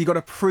in. You've got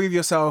to prove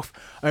yourself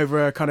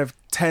over a kind of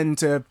 10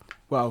 to,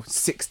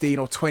 16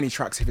 or 20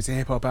 tracks if it's a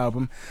hip-hop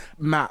album.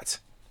 Matt.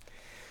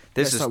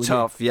 This is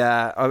tough,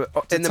 yeah.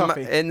 In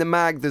the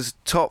mag, there's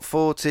top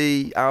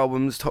 40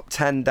 albums, top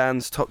 10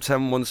 dance, top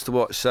 10 ones to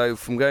watch. So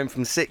going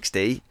from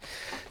 60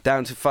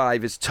 down to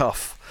 5 is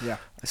tough. Yeah.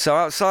 So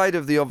outside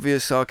of the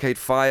obvious Arcade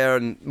Fire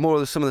and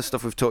some of the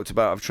stuff we've talked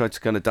about, I've tried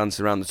to kind of dance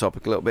around the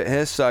topic a little bit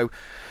here. So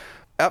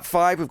at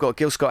 5, we've got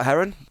Gil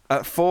Scott-Heron.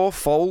 At 4,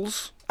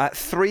 Foals. At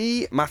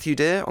 3, Matthew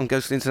Dear on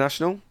Ghostly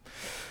International.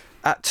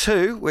 At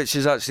 2, which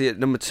is actually at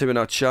number 2 in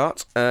our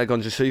chart,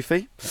 Gonja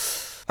Sufi.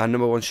 And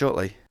number 1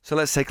 shortly. So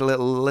let's take a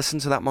little listen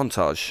to that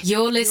montage.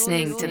 You're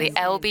listening to the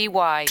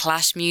LBY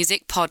Clash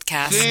Music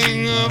Podcast.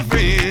 Sing a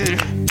friend.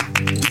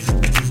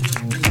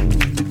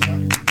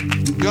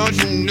 Don't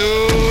you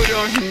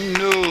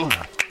know,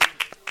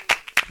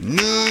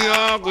 New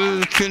York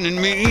was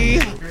killing me.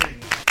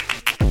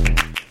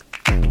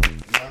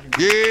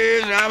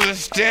 Yes, I was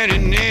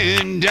standing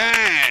there and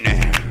dying,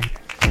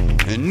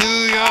 and New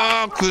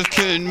York was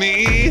killing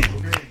me.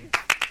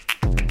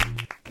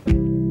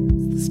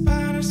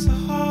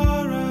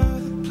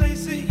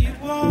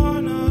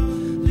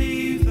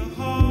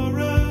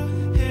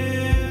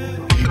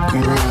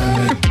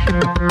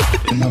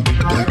 In my big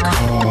black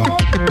car,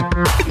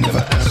 never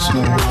ask no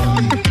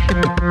one,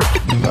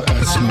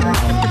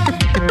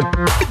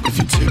 if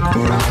you take a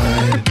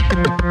ride.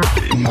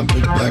 In my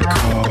big black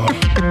car,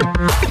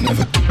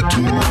 never do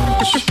too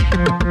much,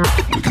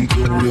 we can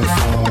go real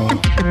far.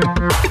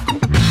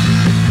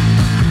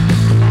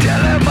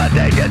 Tell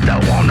everybody you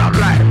don't wanna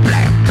black.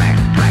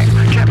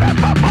 Keep it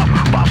pop.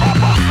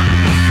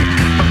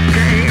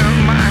 Okay, on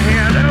my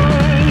head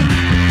on,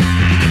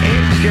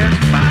 it's just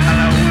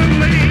following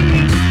me.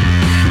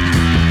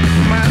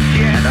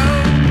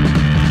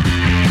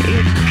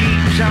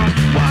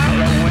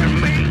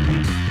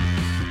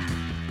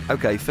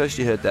 Okay, first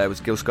you heard there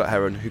was Gil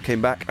Scott-Heron, who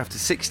came back after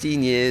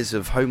 16 years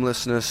of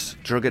homelessness,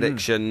 drug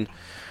addiction,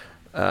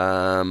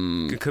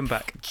 good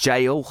comeback.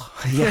 Jail,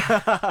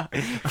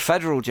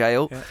 federal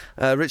jail.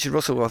 Yeah. Richard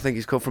Russell, I think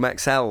he's called, from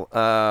XL,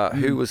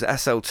 who was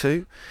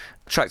SL2,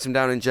 tracked him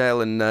down in jail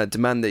and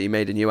demanded that he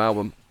made a new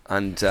album.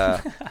 And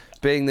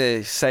being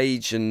the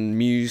sage and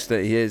muse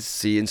that he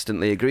is, he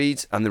instantly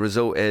agreed. And the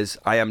result is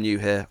I Am New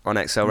Here on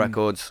XL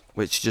Records,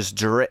 which just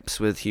drips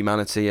with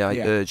humanity. I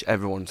urge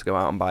everyone to go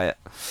out and buy it.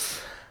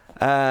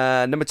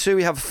 Number 2,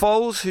 we have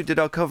Foals, who did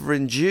our cover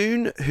in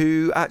June,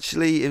 who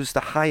actually, it was the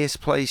highest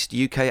placed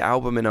UK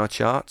album in our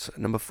chart,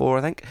 number 4,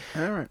 I think.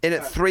 All right. In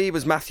at 3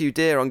 was Matthew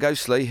Dear on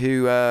Ghostly,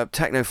 who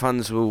techno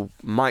fans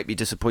might be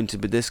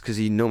disappointed with this because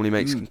he normally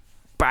makes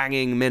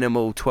banging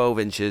minimal 12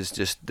 inches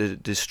just to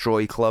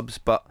destroy clubs,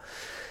 but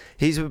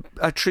He's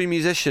a true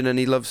musician, and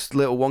he loves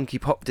little wonky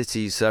pop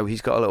ditties, so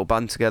he's got a little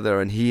band together,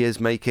 and he is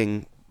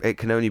making, it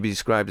can only be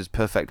described as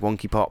perfect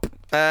wonky pop.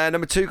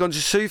 Number 2, Gonja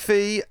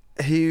Sufi,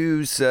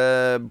 who's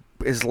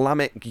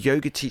Islamic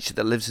yoga teacher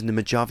that lives in the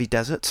Mojave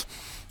Desert.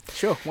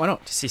 Sure, why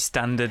not? Just his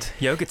standard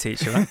yoga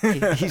teacher,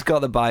 right? He's got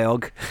the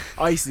biog.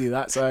 I used to do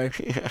that, so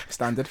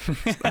standard.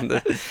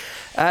 Standard.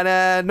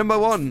 And number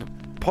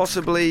 1,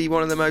 possibly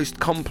one of the most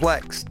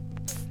complex,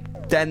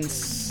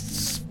 dense,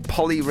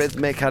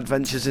 polyrhythmic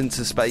adventures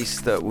into space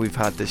that we've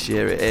had this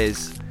year. It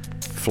is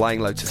Flying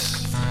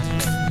Lotus.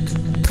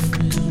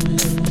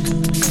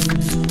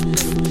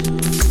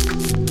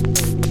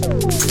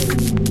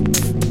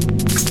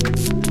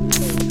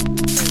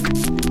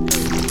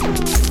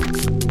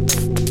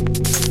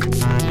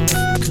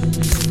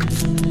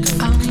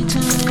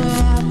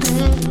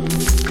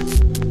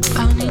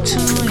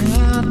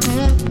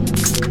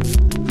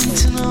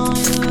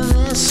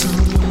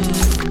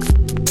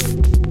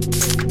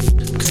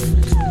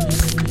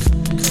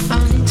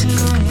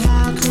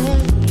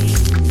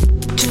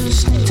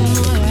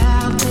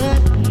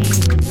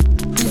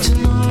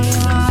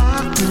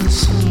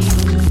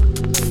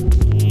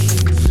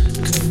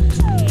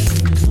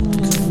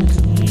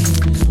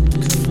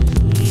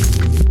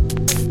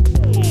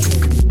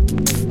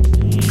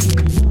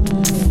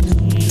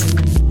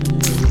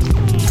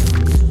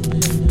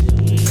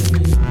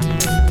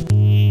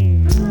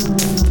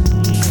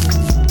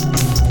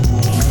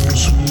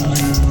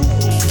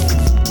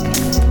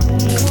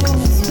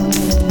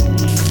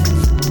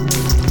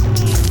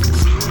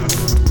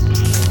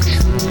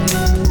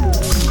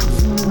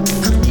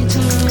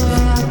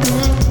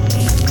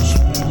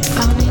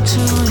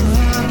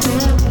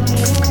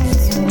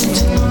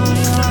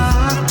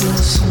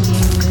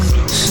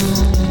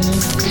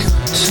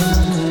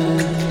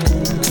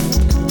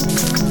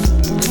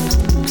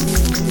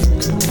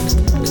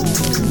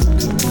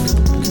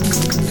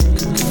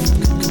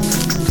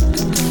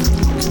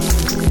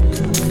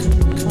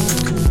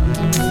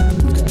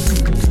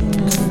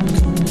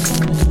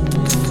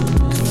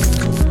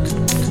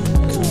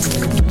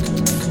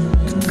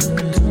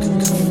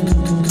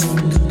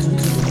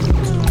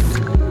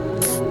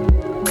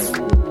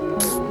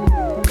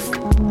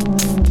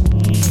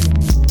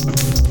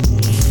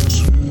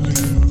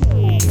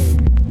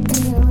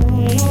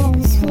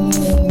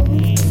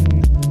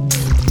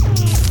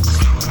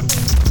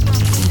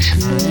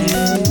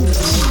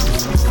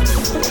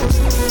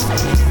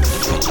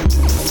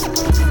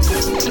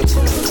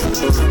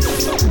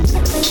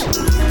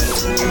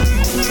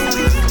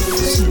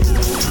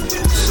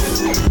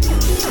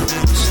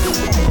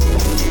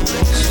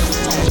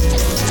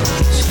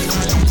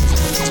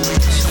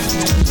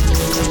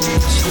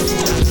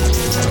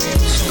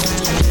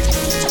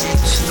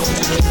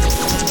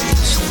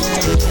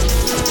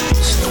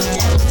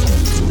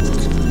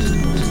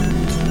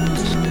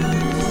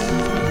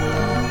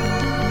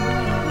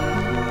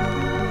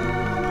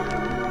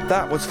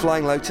 That was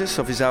Flying Lotus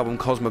off his album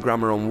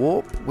Cosmogramma on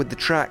Warp, with the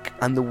track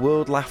And the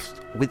World Laughed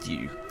With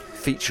You,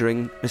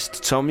 featuring Mr.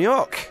 Tom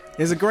York.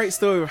 There's a great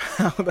story of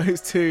how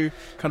those two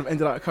kind of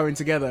ended up coming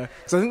together.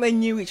 So I think they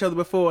knew each other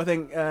before. I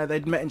think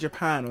they'd met in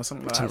Japan or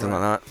something like that. Something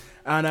like that.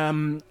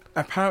 And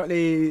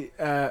apparently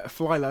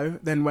Flylo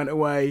then went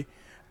away.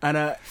 And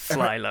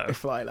Flylo.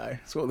 Flylo.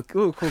 That's what the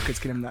cool kids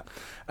can name that.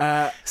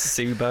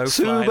 Subo.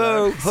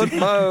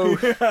 Hudmo.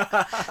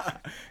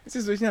 It's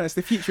just, it's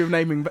the future of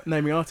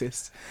naming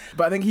artists.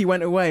 But I think he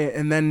went away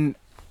and then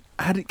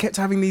kept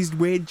having these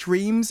weird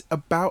dreams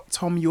about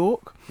Tom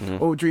York,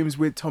 or dreams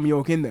with Tom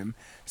York in them.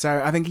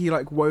 So I think he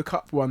woke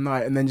up one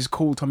night and then just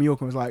called Tom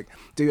York and was like,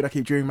 "Dude, I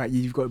keep dreaming about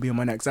you. You've got to be on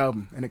my next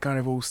album." And it kind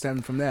of all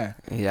stemmed from there.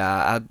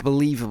 Yeah, a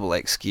believable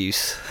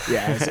excuse.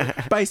 Yeah, so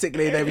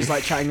basically they was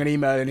chatting on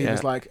email and he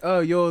was like,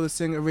 "Oh, you're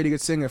a really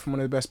good singer from one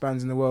of the best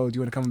bands in the world. Do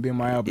you want to come and be on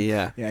my album?"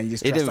 Yeah. Yeah. He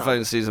didn't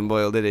phone Susan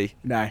Boyle, did he?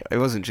 No. He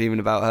wasn't dreaming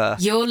about her.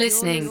 You're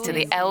listening to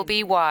the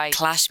LBY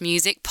Clash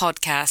Music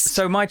Podcast.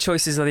 So my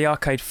choices are the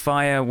Arcade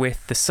Fire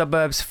with The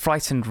Suburbs,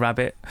 Frightened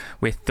Rabbit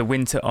with The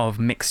Winter of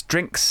Mixed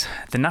Drinks,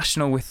 The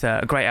National with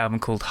a great album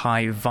called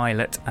High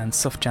Violet, and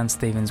Sufjan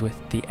Stevens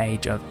with The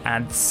Age of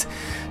Ads.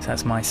 So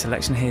that's my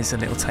selection. Here's a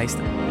little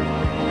taster.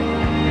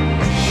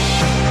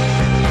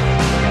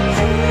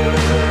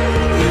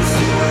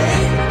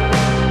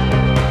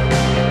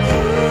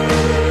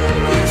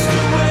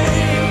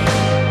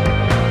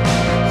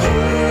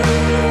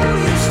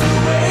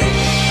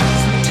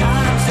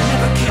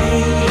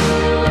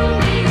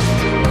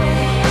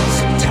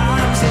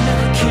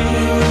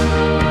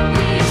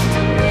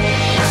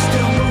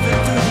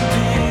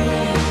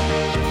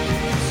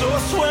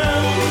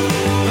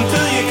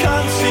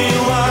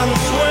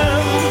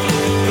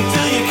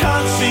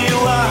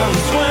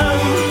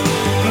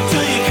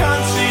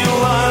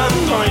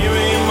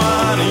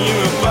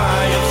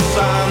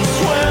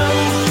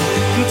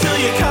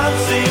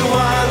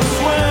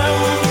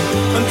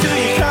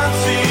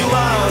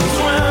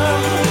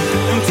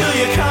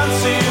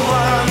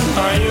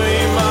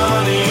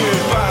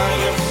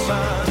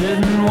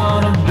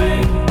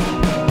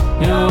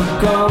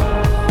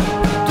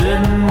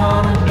 Didn't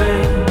wanna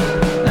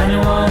be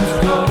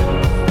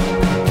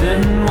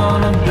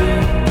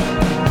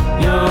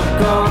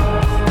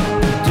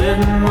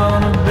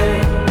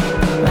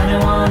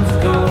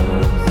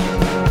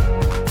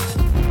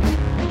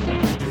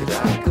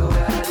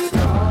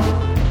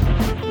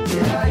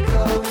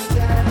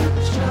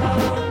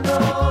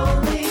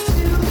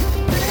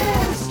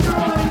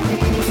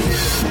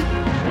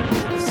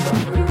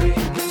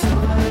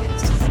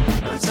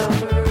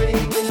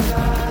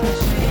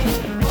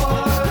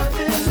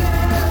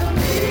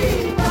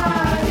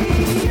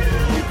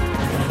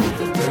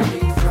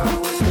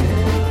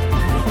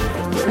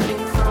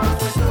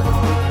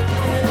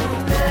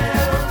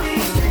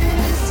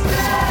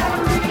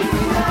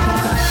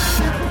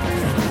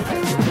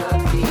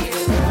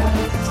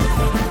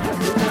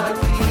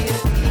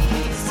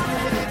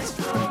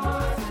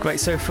Right,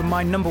 so for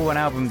my number one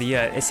album of the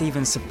year, it's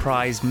even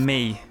surprised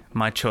me,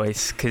 my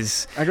choice,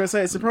 because I gotta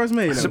say it surprised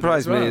me.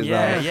 Surprised me as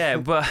well. Yeah,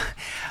 but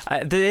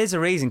there is a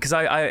reason, because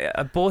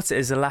I bought it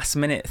as a last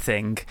minute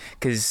thing,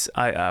 because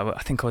I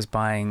think I was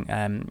buying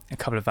a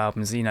couple of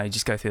albums. You know, you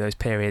just go through those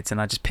periods, and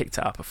I just picked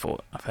it up. I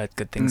thought I've heard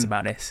good things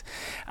about this,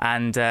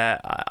 and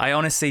I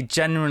honestly,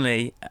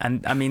 generally,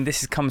 and I mean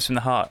this comes from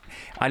the heart,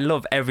 I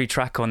love every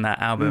track on that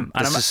album.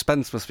 The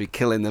suspense must be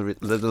killing the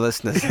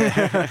listeners.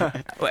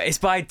 Well, it's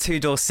by Two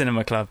Door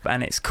Cinema Club,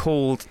 and it's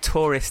called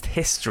Tourist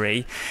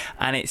History,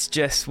 and it's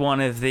just one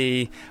of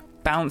the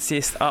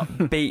bounciest,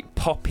 upbeat,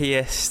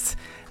 poppiest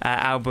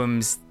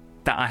albums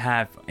that I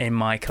have in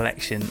my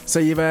collection. So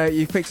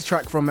you've picked a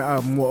track from the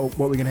album. What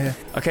are we gonna hear?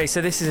 Okay, so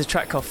this is a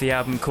track off the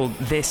album called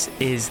This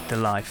Is the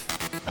Life.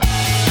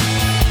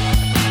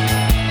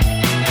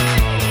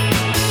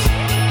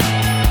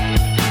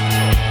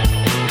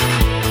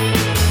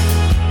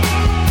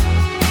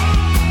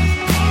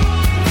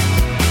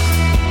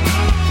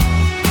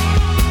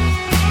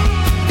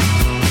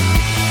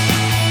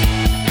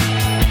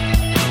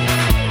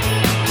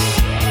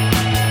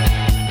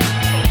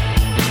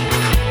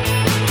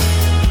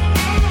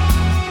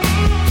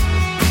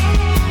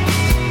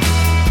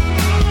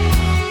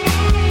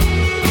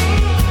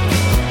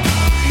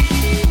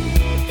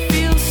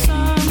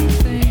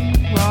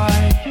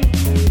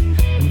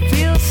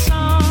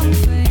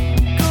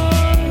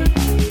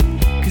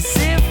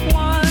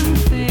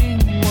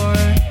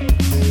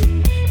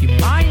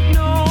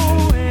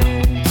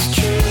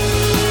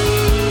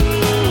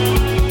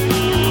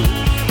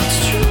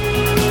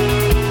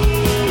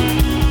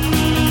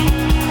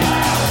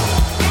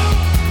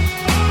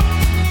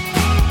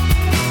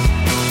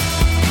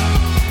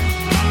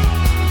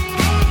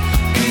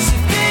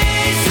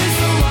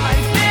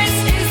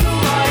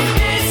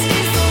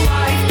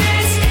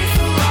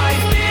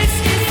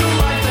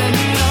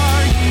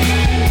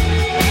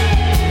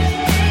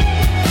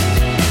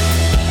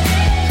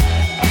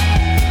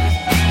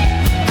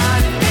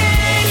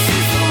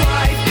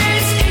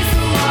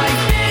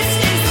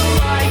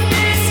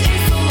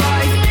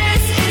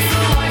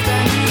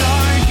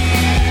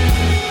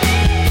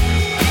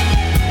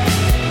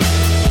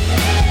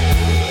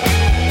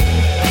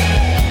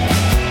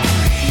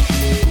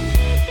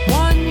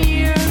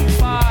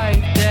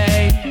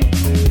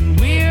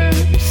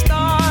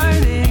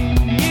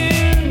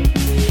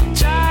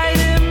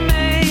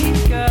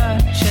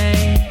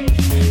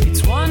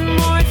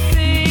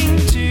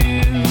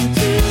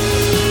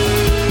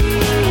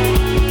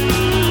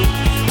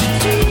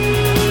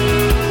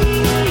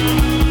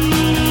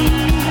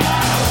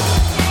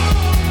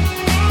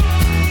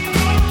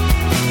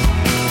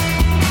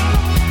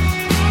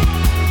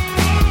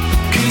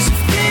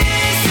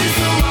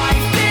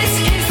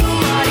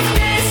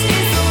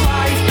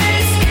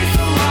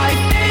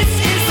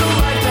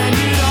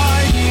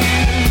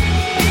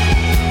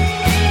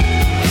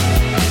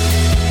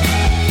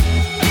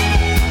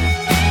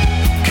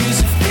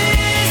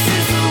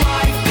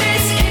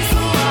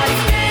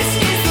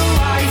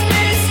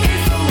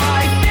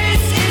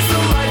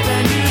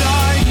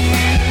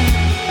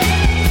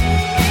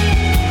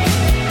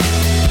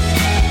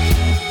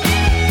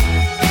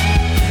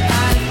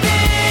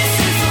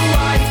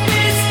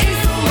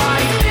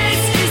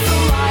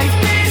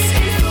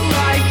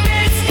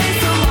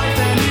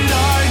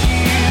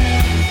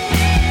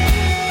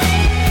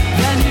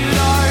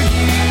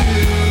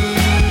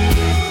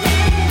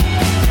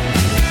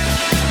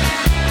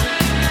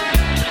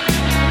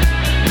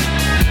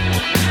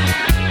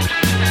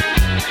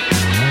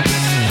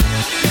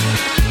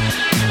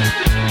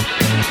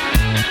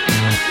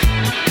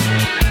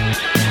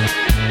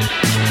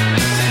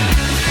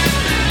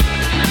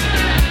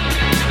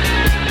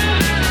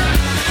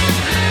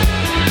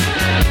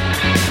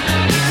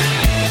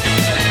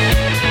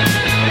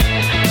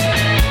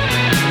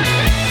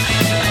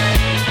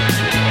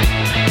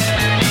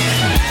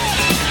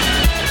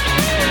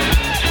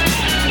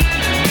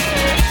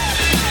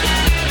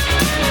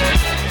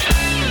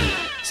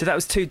 So that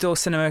was Two Door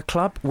Cinema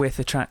Club with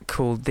a track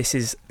called This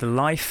Is the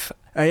Life.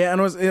 Yeah, and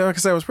like I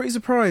say, I was pretty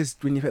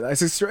surprised when you picked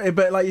that.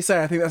 But like you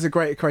say, I think that's a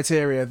great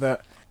criteria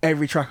that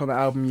every track on the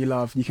album you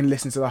love, you can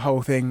listen to the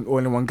whole thing all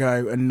in one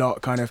go and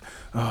not kind of,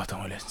 oh, I don't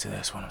want to listen to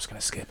this one, I'm just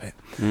going to skip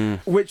it.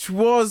 Which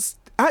was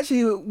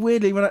actually,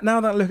 weirdly,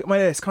 now that I look at my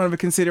list, kind of a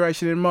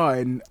consideration in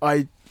mine.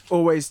 I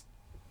always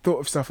thought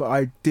of stuff that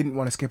I didn't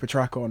want to skip a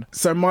track on.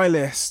 So my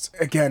list,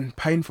 again,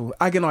 painful,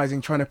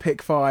 agonising, trying to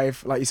pick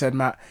 5, like you said,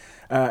 Matt,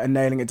 and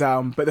nailing it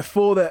down. But the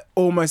 4 that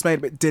almost made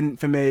it but didn't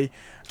for me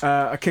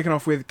are kicking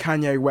off with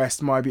Kanye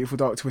West, My Beautiful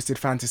Dark Twisted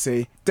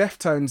Fantasy,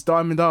 Deftones,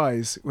 Diamond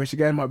Eyes, which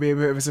again might be a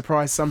bit of a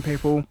surprise to some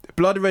people,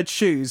 Blood Red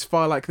Shoes,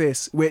 Fire Like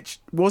This, which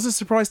was a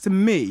surprise to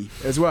me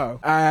as well,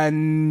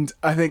 and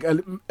I think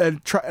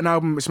an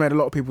album which made a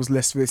lot of people's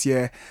lists for this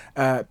year,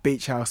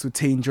 Beach House with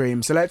Teen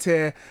Dream. So let's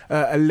hear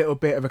a little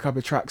bit of a couple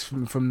of tracks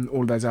from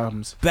all of those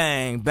albums.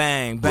 Bang,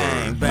 bang,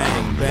 bang,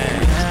 bang,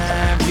 bang.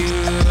 Have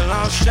you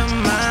lost your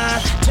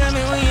mind? Tell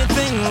me when you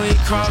think we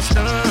crossed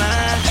the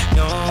line.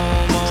 No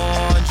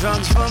more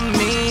drugs for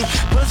me.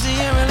 Pussy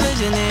and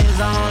religion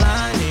is all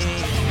I need.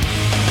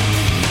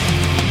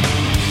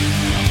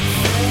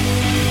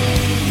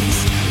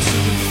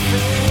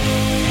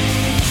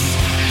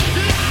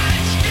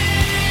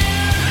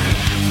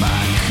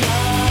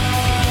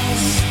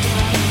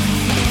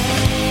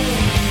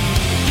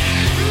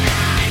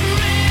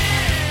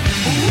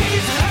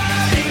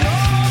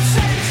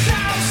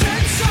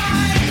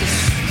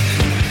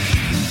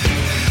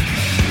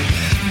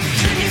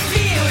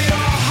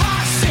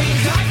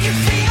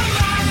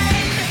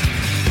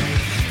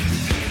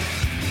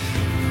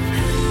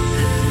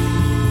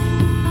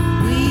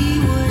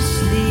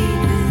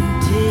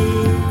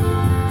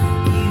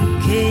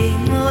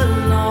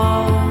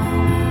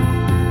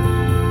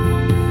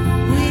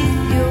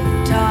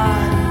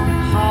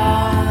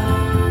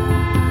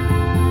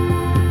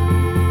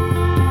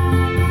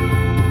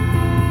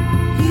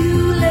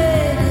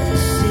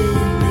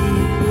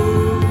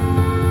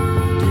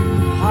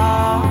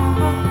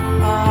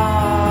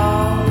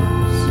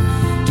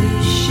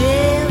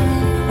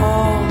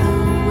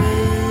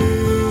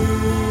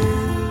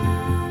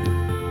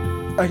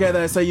 Okay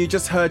there, so you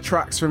just heard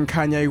tracks from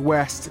Kanye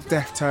West,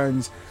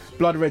 Deftones,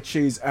 Blood Red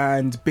Shoes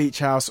and Beach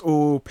House,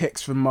 all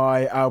picks from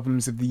my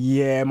albums of the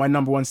year. My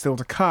number one still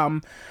to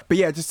come. But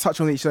yeah, just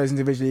touch on each of those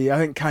individually. I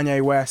think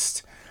Kanye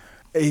West,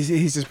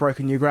 he's just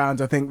broken new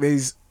ground. I think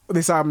this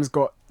album's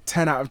got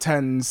 10 out of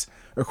 10s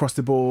across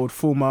the board,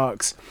 full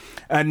marks.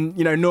 And,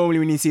 you know, normally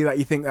when you see that,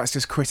 you think that's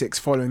just critics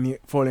following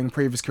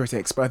previous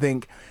critics. But I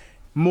think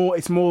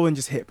it's more than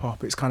just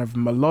hip-hop. It's kind of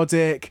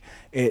melodic.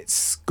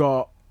 It's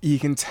got... You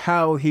can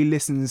tell he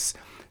listens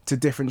to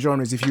different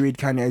genres. If you read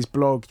Kanye's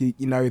blog, you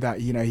know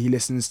that, you know, he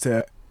listens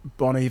to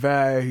Bon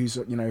Iver, who's,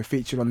 you know,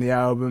 featured on the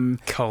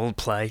album.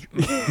 Coldplay.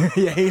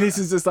 Yeah, he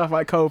listens to stuff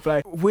like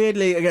Coldplay.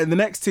 Weirdly, again, the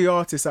next two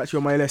artists actually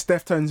on my list,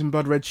 Deftones and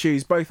Blood Red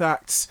Shoes, both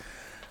acts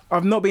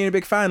I've not been a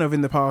big fan of in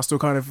the past, or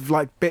kind of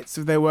like bits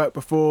of their work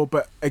before,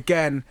 but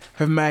again,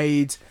 have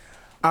made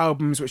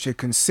albums which are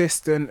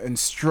consistent and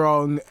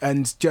strong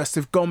and just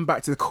have gone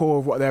back to the core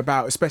of what they're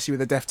about, especially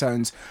with the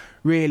Deftones.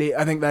 Really,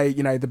 I think they,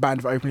 you know, the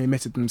band have openly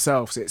admitted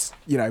themselves, it's,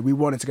 you know, we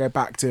wanted to go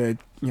back to,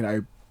 you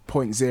know,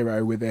 point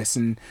zero with this,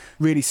 and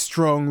really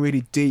strong,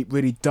 really deep,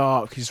 really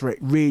dark, just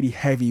really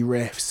heavy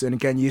riffs. And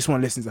again, you just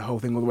want to listen to the whole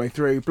thing all the way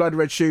through. Blood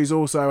Red Shoes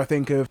also, I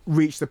think, have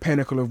reached the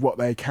pinnacle of what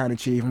they can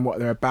achieve and what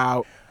they're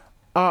about.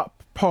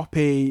 Up,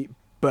 poppy,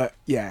 but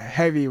yeah,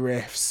 heavy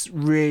riffs,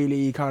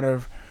 really kind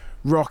of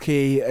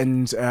rocky,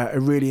 and a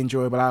really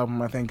enjoyable album,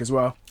 I think, as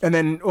well. And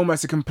then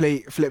almost a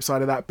complete flip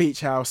side of that,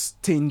 Beach House,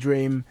 Teen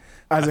Dream.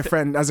 As a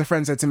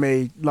friend said to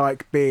me,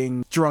 like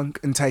being drunk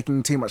and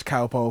taking too much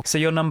Calpol. So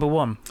you're number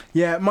one?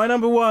 Yeah, my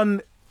number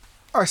one,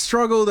 I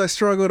struggled. In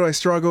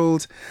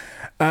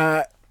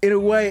a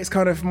way, it's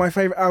kind of my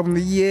favourite album of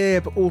the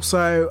year, but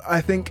also,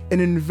 I think, an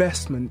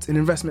investment in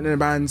a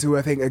band who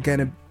I think are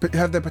going to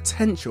have the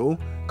potential,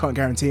 can't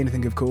guarantee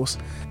anything, of course,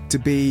 to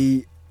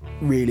be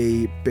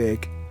really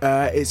big.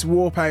 It's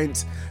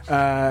Warpaint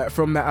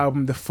from that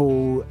album, The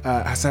Fall.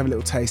 Has to have a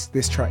little taste.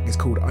 This track is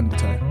called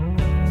Undertow.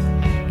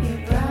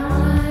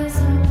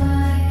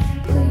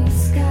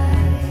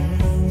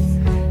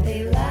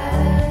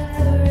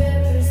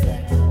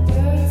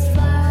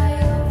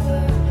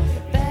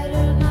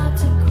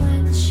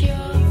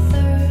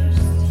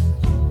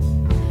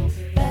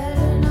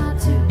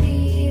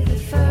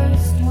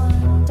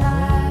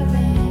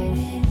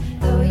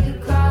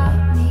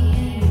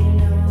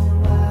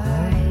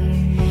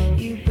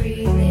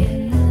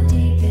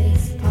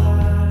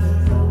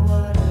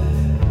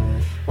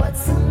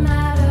 What's the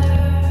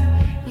matter?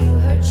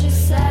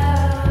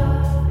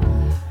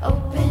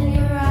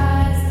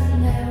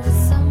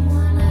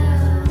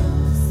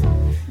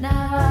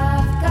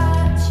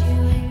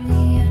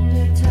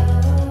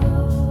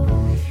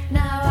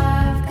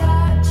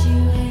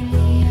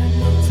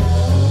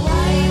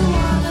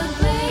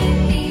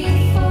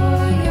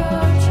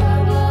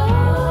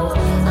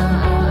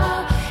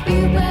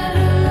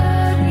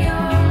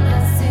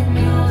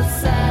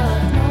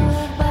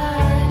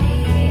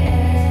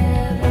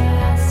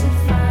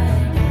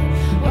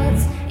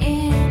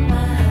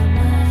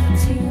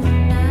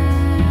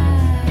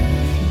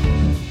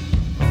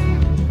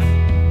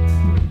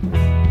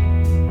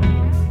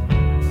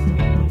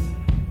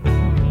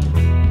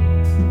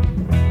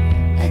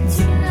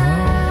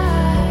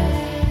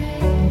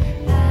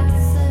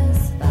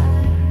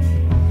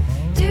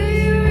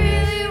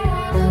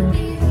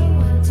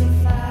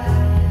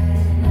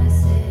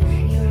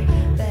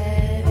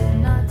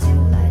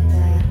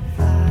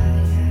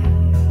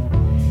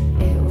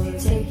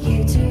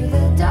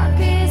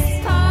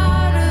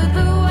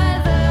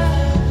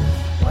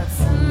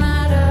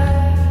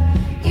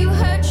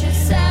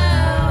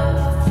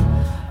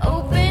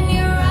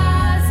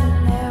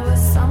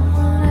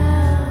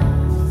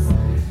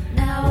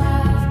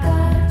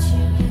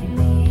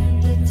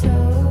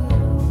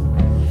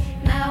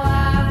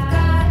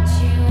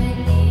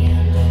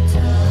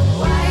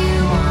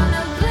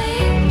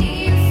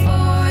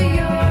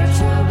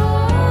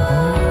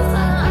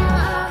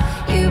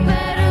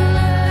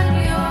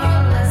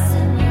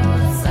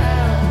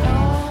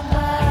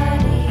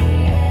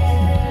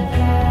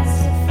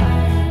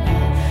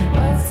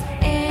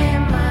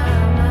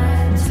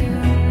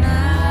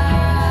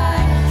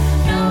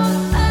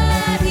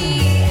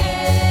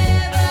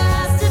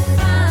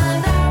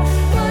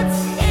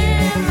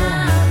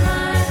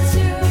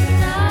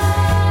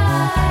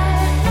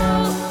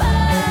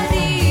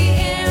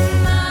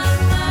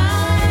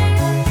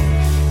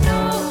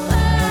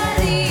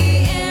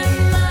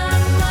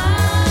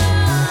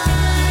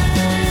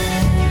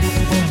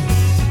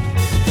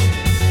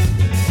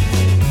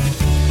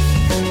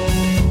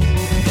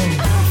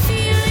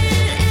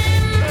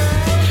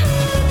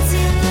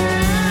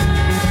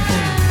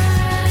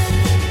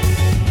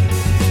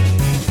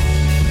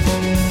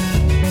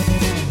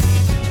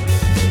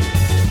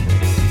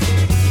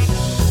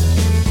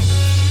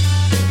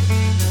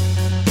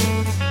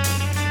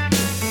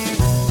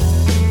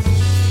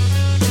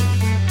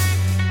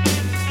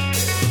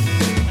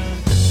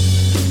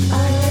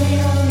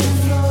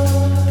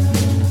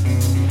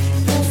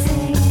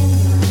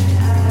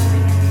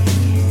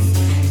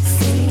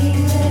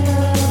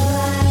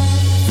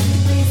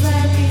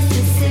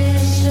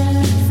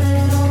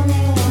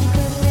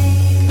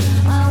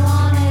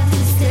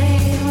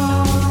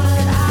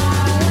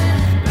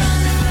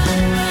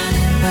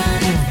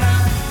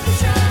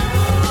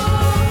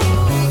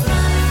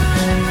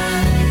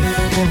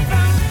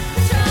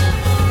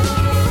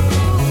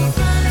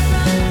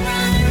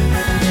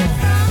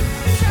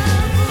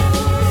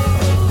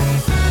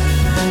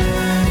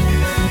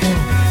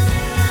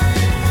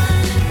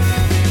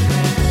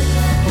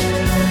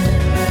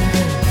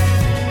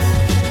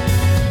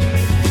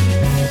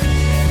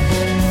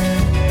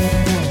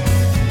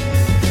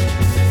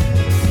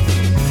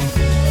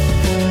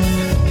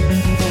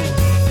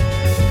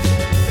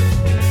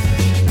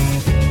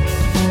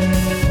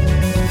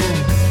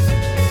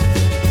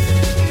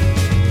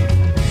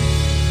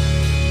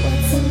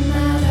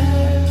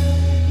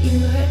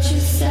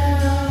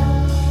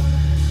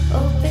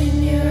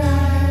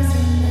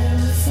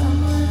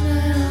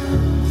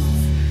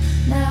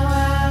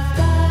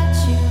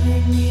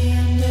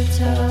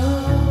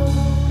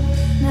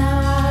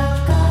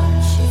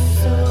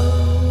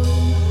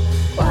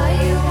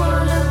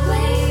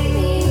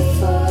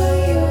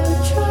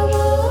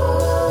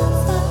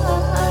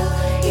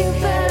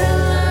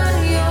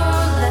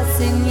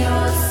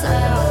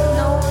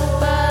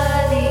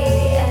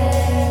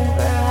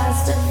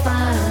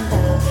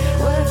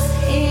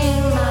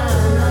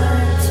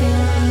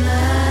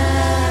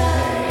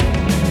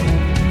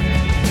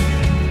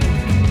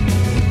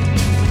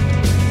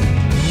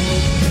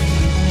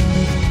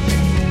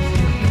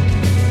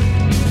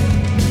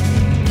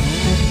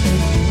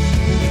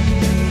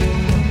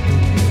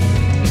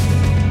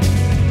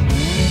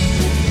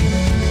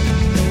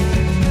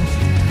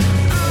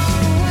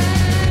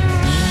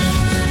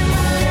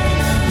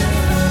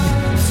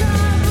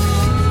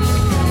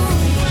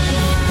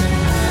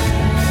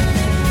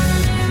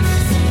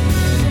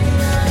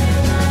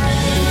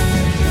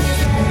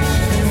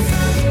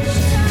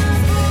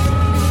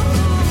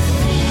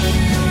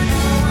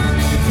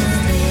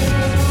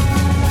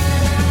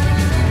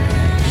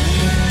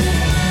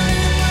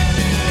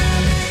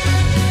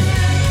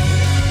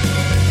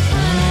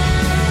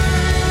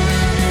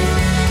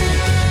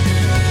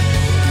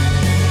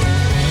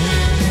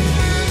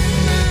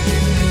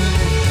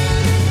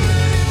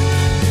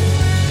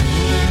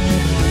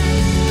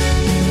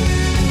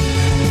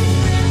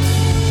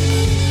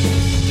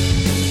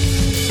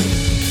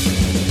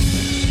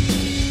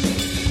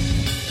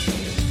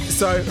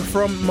 So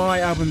from my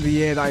album of the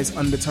year, that is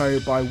Undertow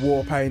by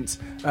Warpaint.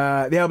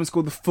 The album's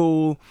called The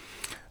Fool.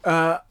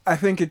 I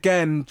think,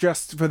 again,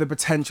 just for the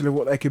potential of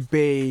what they could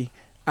be,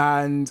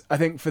 and I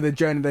think for the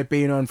journey they've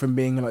been on from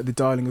being like the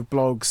darling of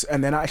blogs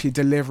and then actually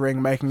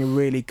delivering, making a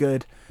really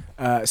good,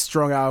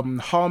 strong album.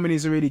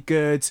 Harmonies are really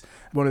good.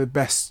 One of the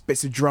best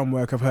bits of drum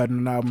work I've heard on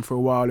an album for a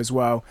while as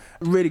well.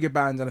 Really good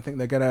band, and I think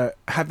they're going to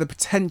have the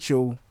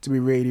potential to be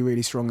really,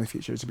 really strong in the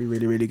future, to be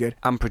really, really good.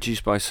 And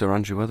produced by Sir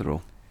Andrew Weatherall.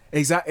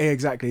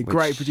 Exactly.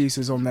 Great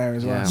producers on there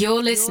as well.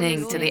 You're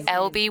listening to the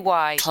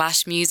LBY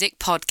Clash Music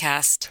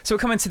Podcast. So we're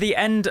coming to the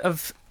end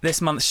of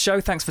this month's show.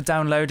 Thanks for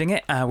downloading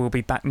it. We'll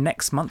be back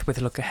next month with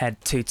a look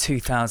ahead to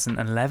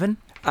 2011.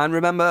 And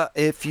remember,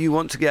 if you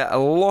want to get a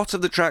lot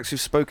of the tracks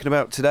we've spoken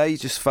about today,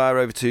 just fire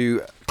over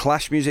to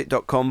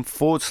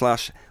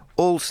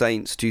clashmusic.com/All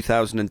Saints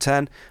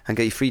 2010 and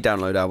get your free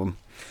download album.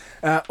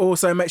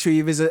 Also, make sure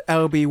you visit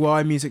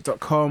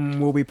lbymusic.com.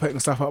 We'll be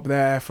putting stuff up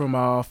there from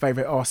our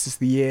favourite artists of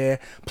the year,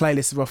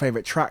 playlists of our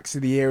favourite tracks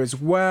of the year as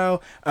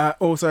well.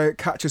 Also,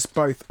 catch us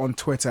both on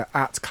Twitter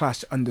at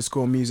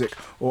 @clash_music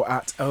or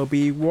at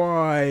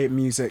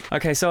lbymusic.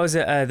 Okay, so I was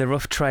at the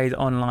Rough Trade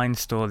online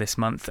store this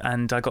month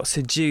and I got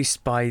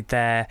seduced by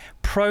their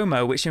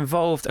promo, which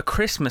involved a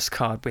Christmas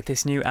card with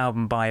this new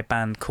album by a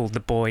band called The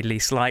Boy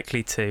Least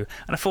Likely To.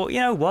 And I thought, you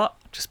know what?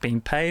 Just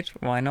being paid,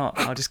 why not?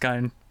 I'll just go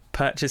and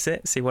purchase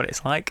it, see what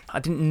it's like. I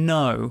didn't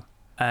know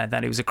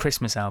that it was a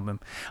Christmas album.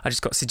 I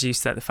just got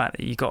seduced at the fact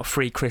that you got a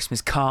free Christmas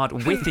card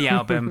with the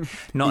album,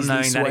 not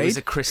knowing that it was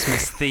a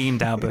Christmas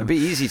themed album. It'd be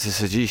easy to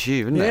seduce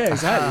you, wouldn't it? Yeah,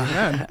 exactly.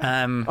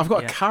 I've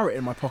got a carrot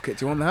in my pocket.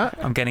 Do you want that?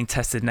 I'm getting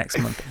tested next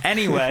month.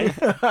 Anyway,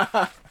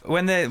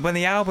 when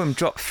the album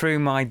dropped through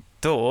my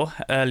door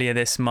earlier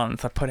this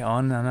month, I put it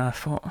on and I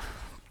thought,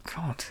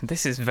 God,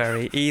 this is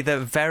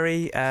either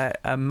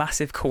a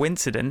massive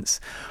coincidence,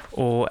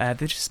 or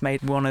they just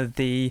made one of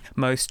the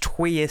most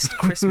tweeest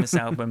Christmas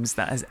albums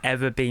that has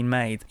ever been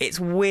made. It's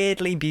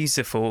weirdly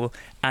beautiful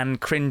and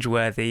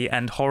cringeworthy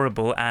and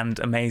horrible and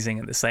amazing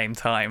at the same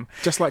time.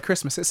 Just like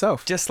Christmas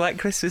itself.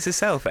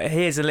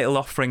 Here's a little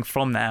offering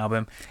from the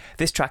album.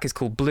 This track is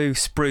called Blue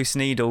Spruce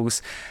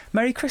Needles.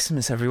 Merry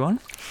Christmas, everyone.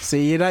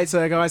 See you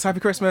later, guys. Happy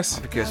Christmas.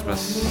 Happy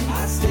Christmas.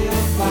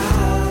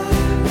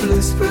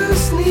 Blue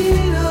spruce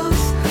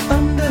needles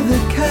under the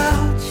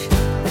couch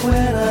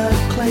when I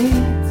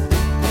clean.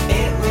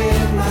 It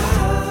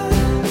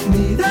reminds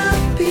me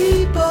that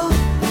people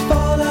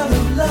fall out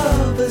of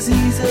love as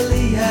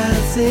easily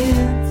as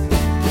in.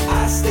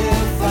 I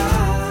still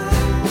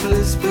find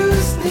blue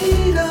spruce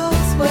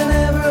needles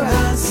whenever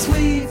I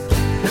sweep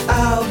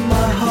out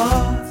my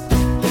heart.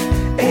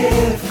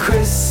 If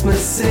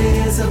Christmas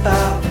is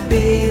about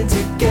being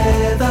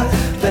together,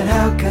 then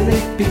how can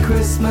it be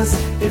Christmas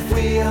if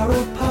we are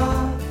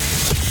apart?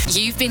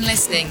 You've been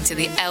listening to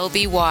the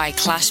LBY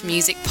Clash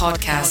Music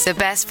Podcast, the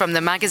best from the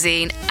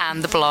magazine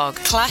and the blog.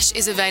 Clash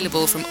is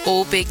available from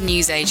all big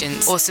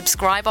newsagents or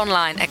subscribe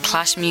online at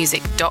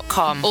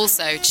clashmusic.com.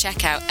 Also,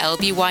 check out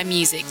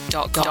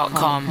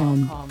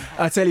lbymusic.com.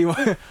 I tell you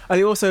what,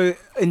 I also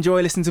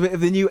enjoy listening to a bit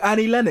of the new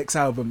Annie Lennox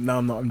album. No,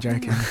 I'm not, I'm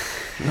joking.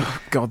 Oh,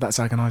 God, that's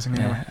agonising.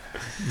 Yeah.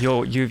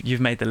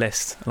 You've made the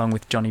list along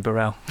with Johnny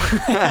Burrell.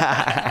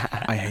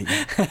 I hate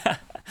you.